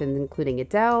musicians including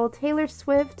Adele, Taylor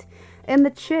Swift, and the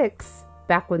Chicks,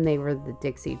 back when they were the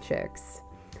Dixie Chicks.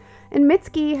 And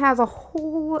Mitski has a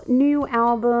whole new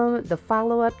album, the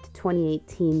follow-up to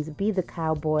 2018's Be the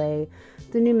Cowboy.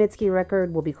 The new Mitski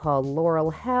record will be called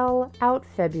Laurel Hell, out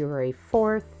February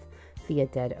 4th via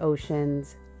Dead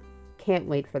Oceans. Can't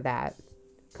wait for that,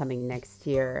 coming next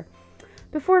year.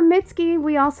 Before Mitski,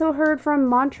 we also heard from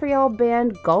Montreal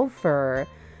band Gulfer,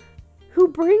 who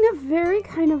bring a very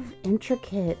kind of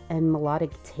intricate and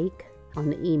melodic take on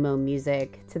the emo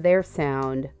music to their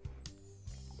sound.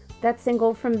 That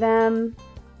single from them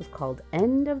was called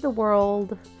End of the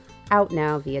World, out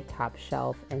now via Top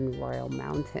Shelf and Royal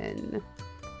Mountain.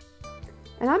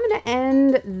 And I'm going to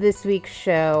end this week's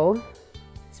show,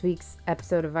 this week's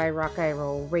episode of I Rock, I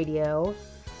Roll Radio,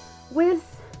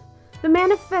 with the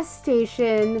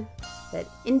manifestation that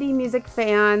indie music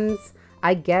fans,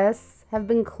 I guess, have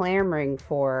been clamoring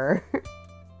for.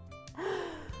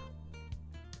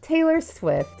 Taylor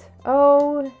Swift.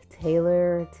 Oh,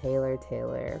 Taylor.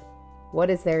 What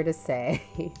is there to say?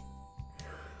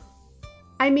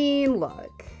 I mean,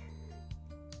 look.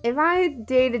 If I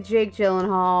dated Jake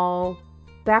Gyllenhaal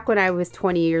back when I was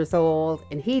 20 years old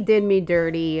and he did me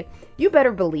dirty, you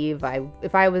better believe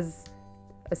if I was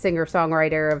a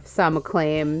singer-songwriter of some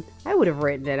acclaim, I would have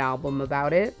written an album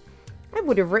about it. I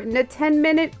would have written a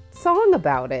 10-minute song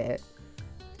about it.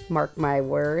 Mark my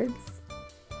words.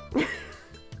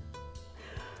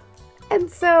 And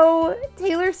so,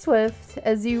 Taylor Swift,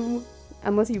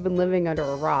 unless you've been living under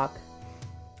a rock,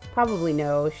 probably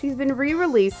know, she's been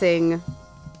re-releasing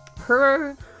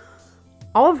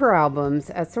all of her albums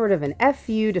as sort of an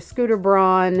FU to Scooter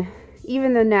Braun.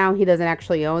 Even though now he doesn't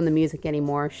actually own the music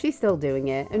anymore, she's still doing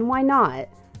it, and why not?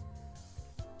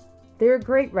 They're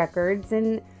great records,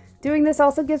 and doing this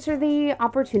also gives her the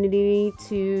opportunity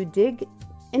to dig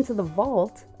into the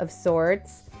vault of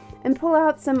sorts and pull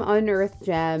out some unearthed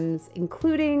gems,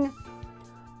 including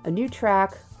a new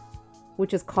track,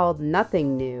 which is called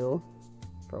Nothing New,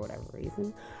 for whatever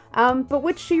reason, but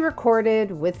which she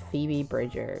recorded with Phoebe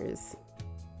Bridgers.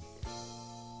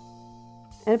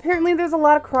 And apparently there's a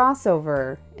lot of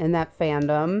crossover in that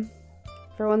fandom.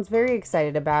 Everyone's very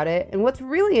excited about it. And what's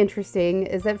really interesting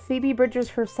is that Phoebe Bridgers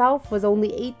herself was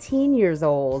only 18 years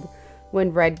old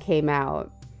when Red came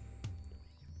out.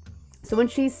 So when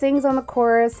she sings on the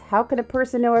chorus, how can a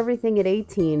person know everything at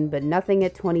 18 but nothing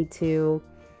at 22?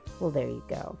 Well, there you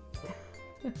go.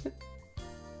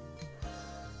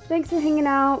 Thanks for hanging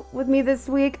out with me this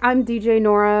week. I'm DJ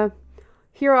Nora.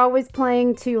 Here always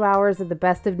playing 2 hours of the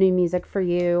best of new music for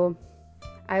you.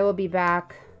 I will be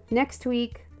back next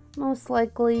week, most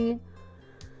likely.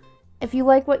 If you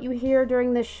like what you hear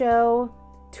during this show,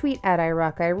 tweet at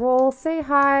iRockIRoll, say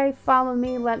hi, follow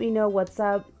me, let me know what's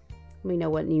up. Let me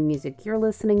know what new music you're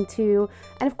listening to.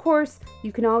 And of course,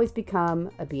 you can always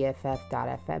become a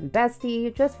BFF.FM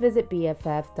bestie. Just visit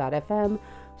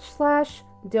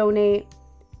BFF.FM/donate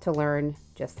to learn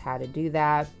just how to do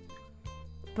that.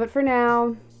 But for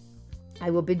now, I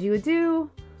will bid you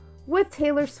adieu with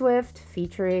Taylor Swift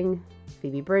featuring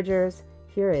Phoebe Bridgers.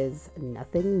 Here is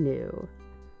Nothing New.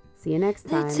 See you next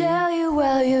time. They tell you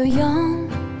while you're young,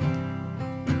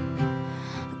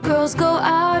 girls go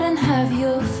out and have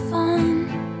your fun.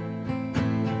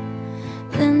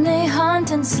 Then they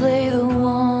hunt and slay the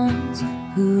ones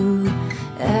who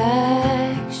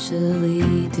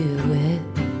actually do it.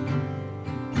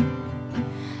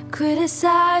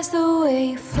 Criticize the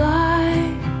way you fly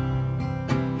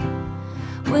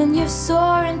when you're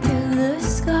soaring through the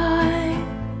sky.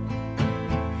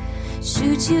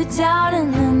 Shoot you down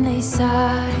and then they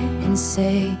sigh and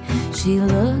say she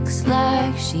looks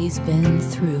like she's been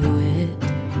through it.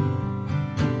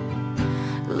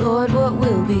 Lord, what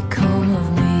will become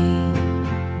of me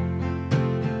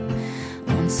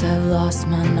once I've lost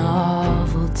my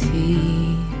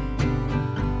novelty?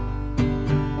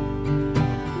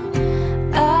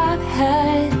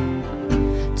 Had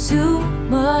too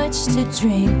much to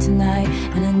drink tonight,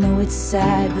 and I know it's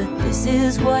sad, but this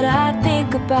is what I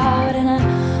think about. And I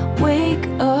wake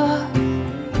up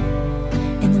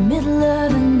in the middle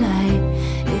of the night.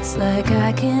 It's like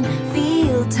I can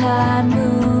feel time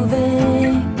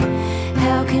moving.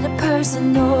 How can a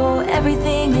person know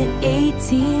everything at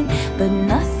 18 but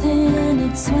nothing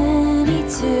at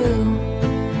 22?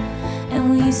 And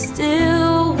will you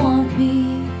still want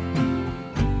me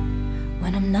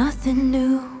nothing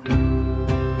new.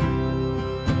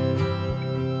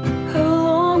 How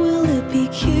long will it be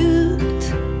cute?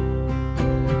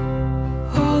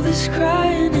 All this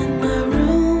crying in my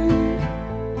room,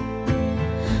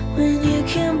 when you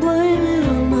can't blame it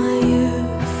on my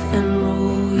youth and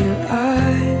roll your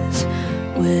eyes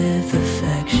with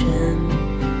affection.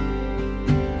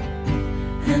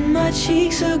 And my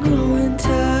cheeks are growing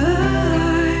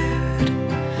tired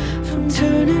from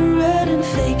turning red and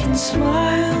faking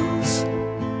smiles.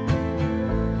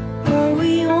 Are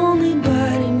we only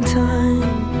biding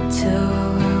time till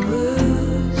I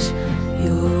lose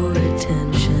your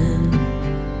attention?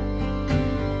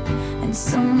 And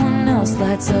someone else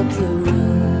lights up the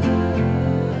room.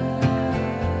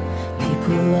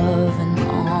 People love an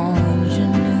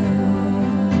ingenue.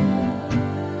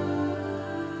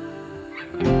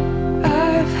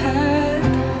 I've had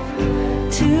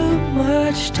too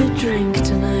much to drink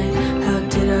tonight. How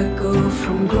did I go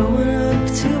from growing up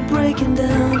to breaking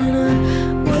down? And I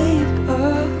wake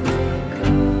up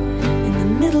in the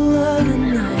middle of the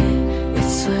night.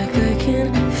 It's like I can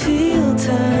feel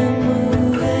time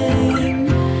moving.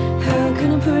 How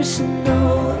can a person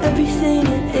know everything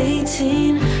at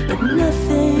 18 but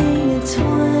nothing at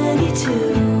 22?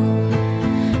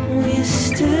 Will you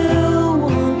still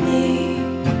want me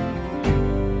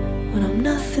when I'm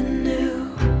nothing new?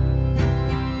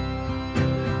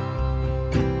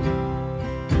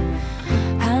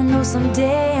 I know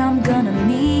someday I'm gonna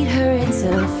meet her. It's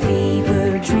a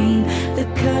fever dream, The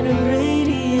kind of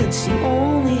radiance you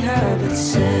only have at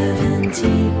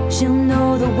 17. she'll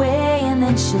know the way and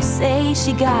then she'll say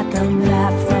she got the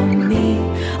laugh from me.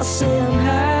 I'll say I'm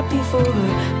happy for her,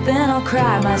 Then I'll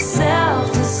cry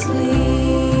myself to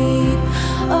sleep.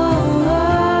 Oh,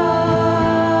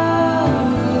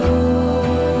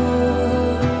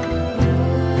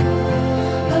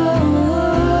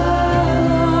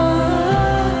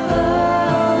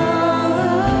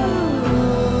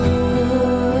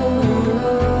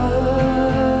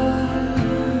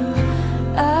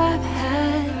 I've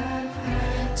had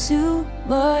too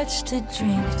much to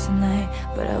drink tonight,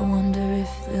 but I wonder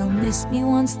if they'll miss me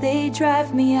once they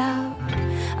drive me out.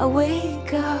 I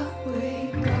wake up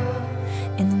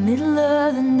in the middle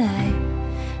of the night,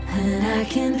 and I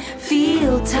can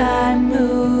feel time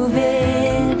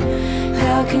moving.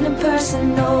 How can a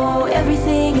person know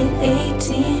everything at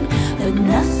 18 but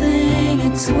nothing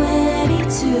at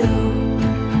 22?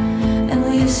 And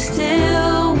will you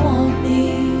still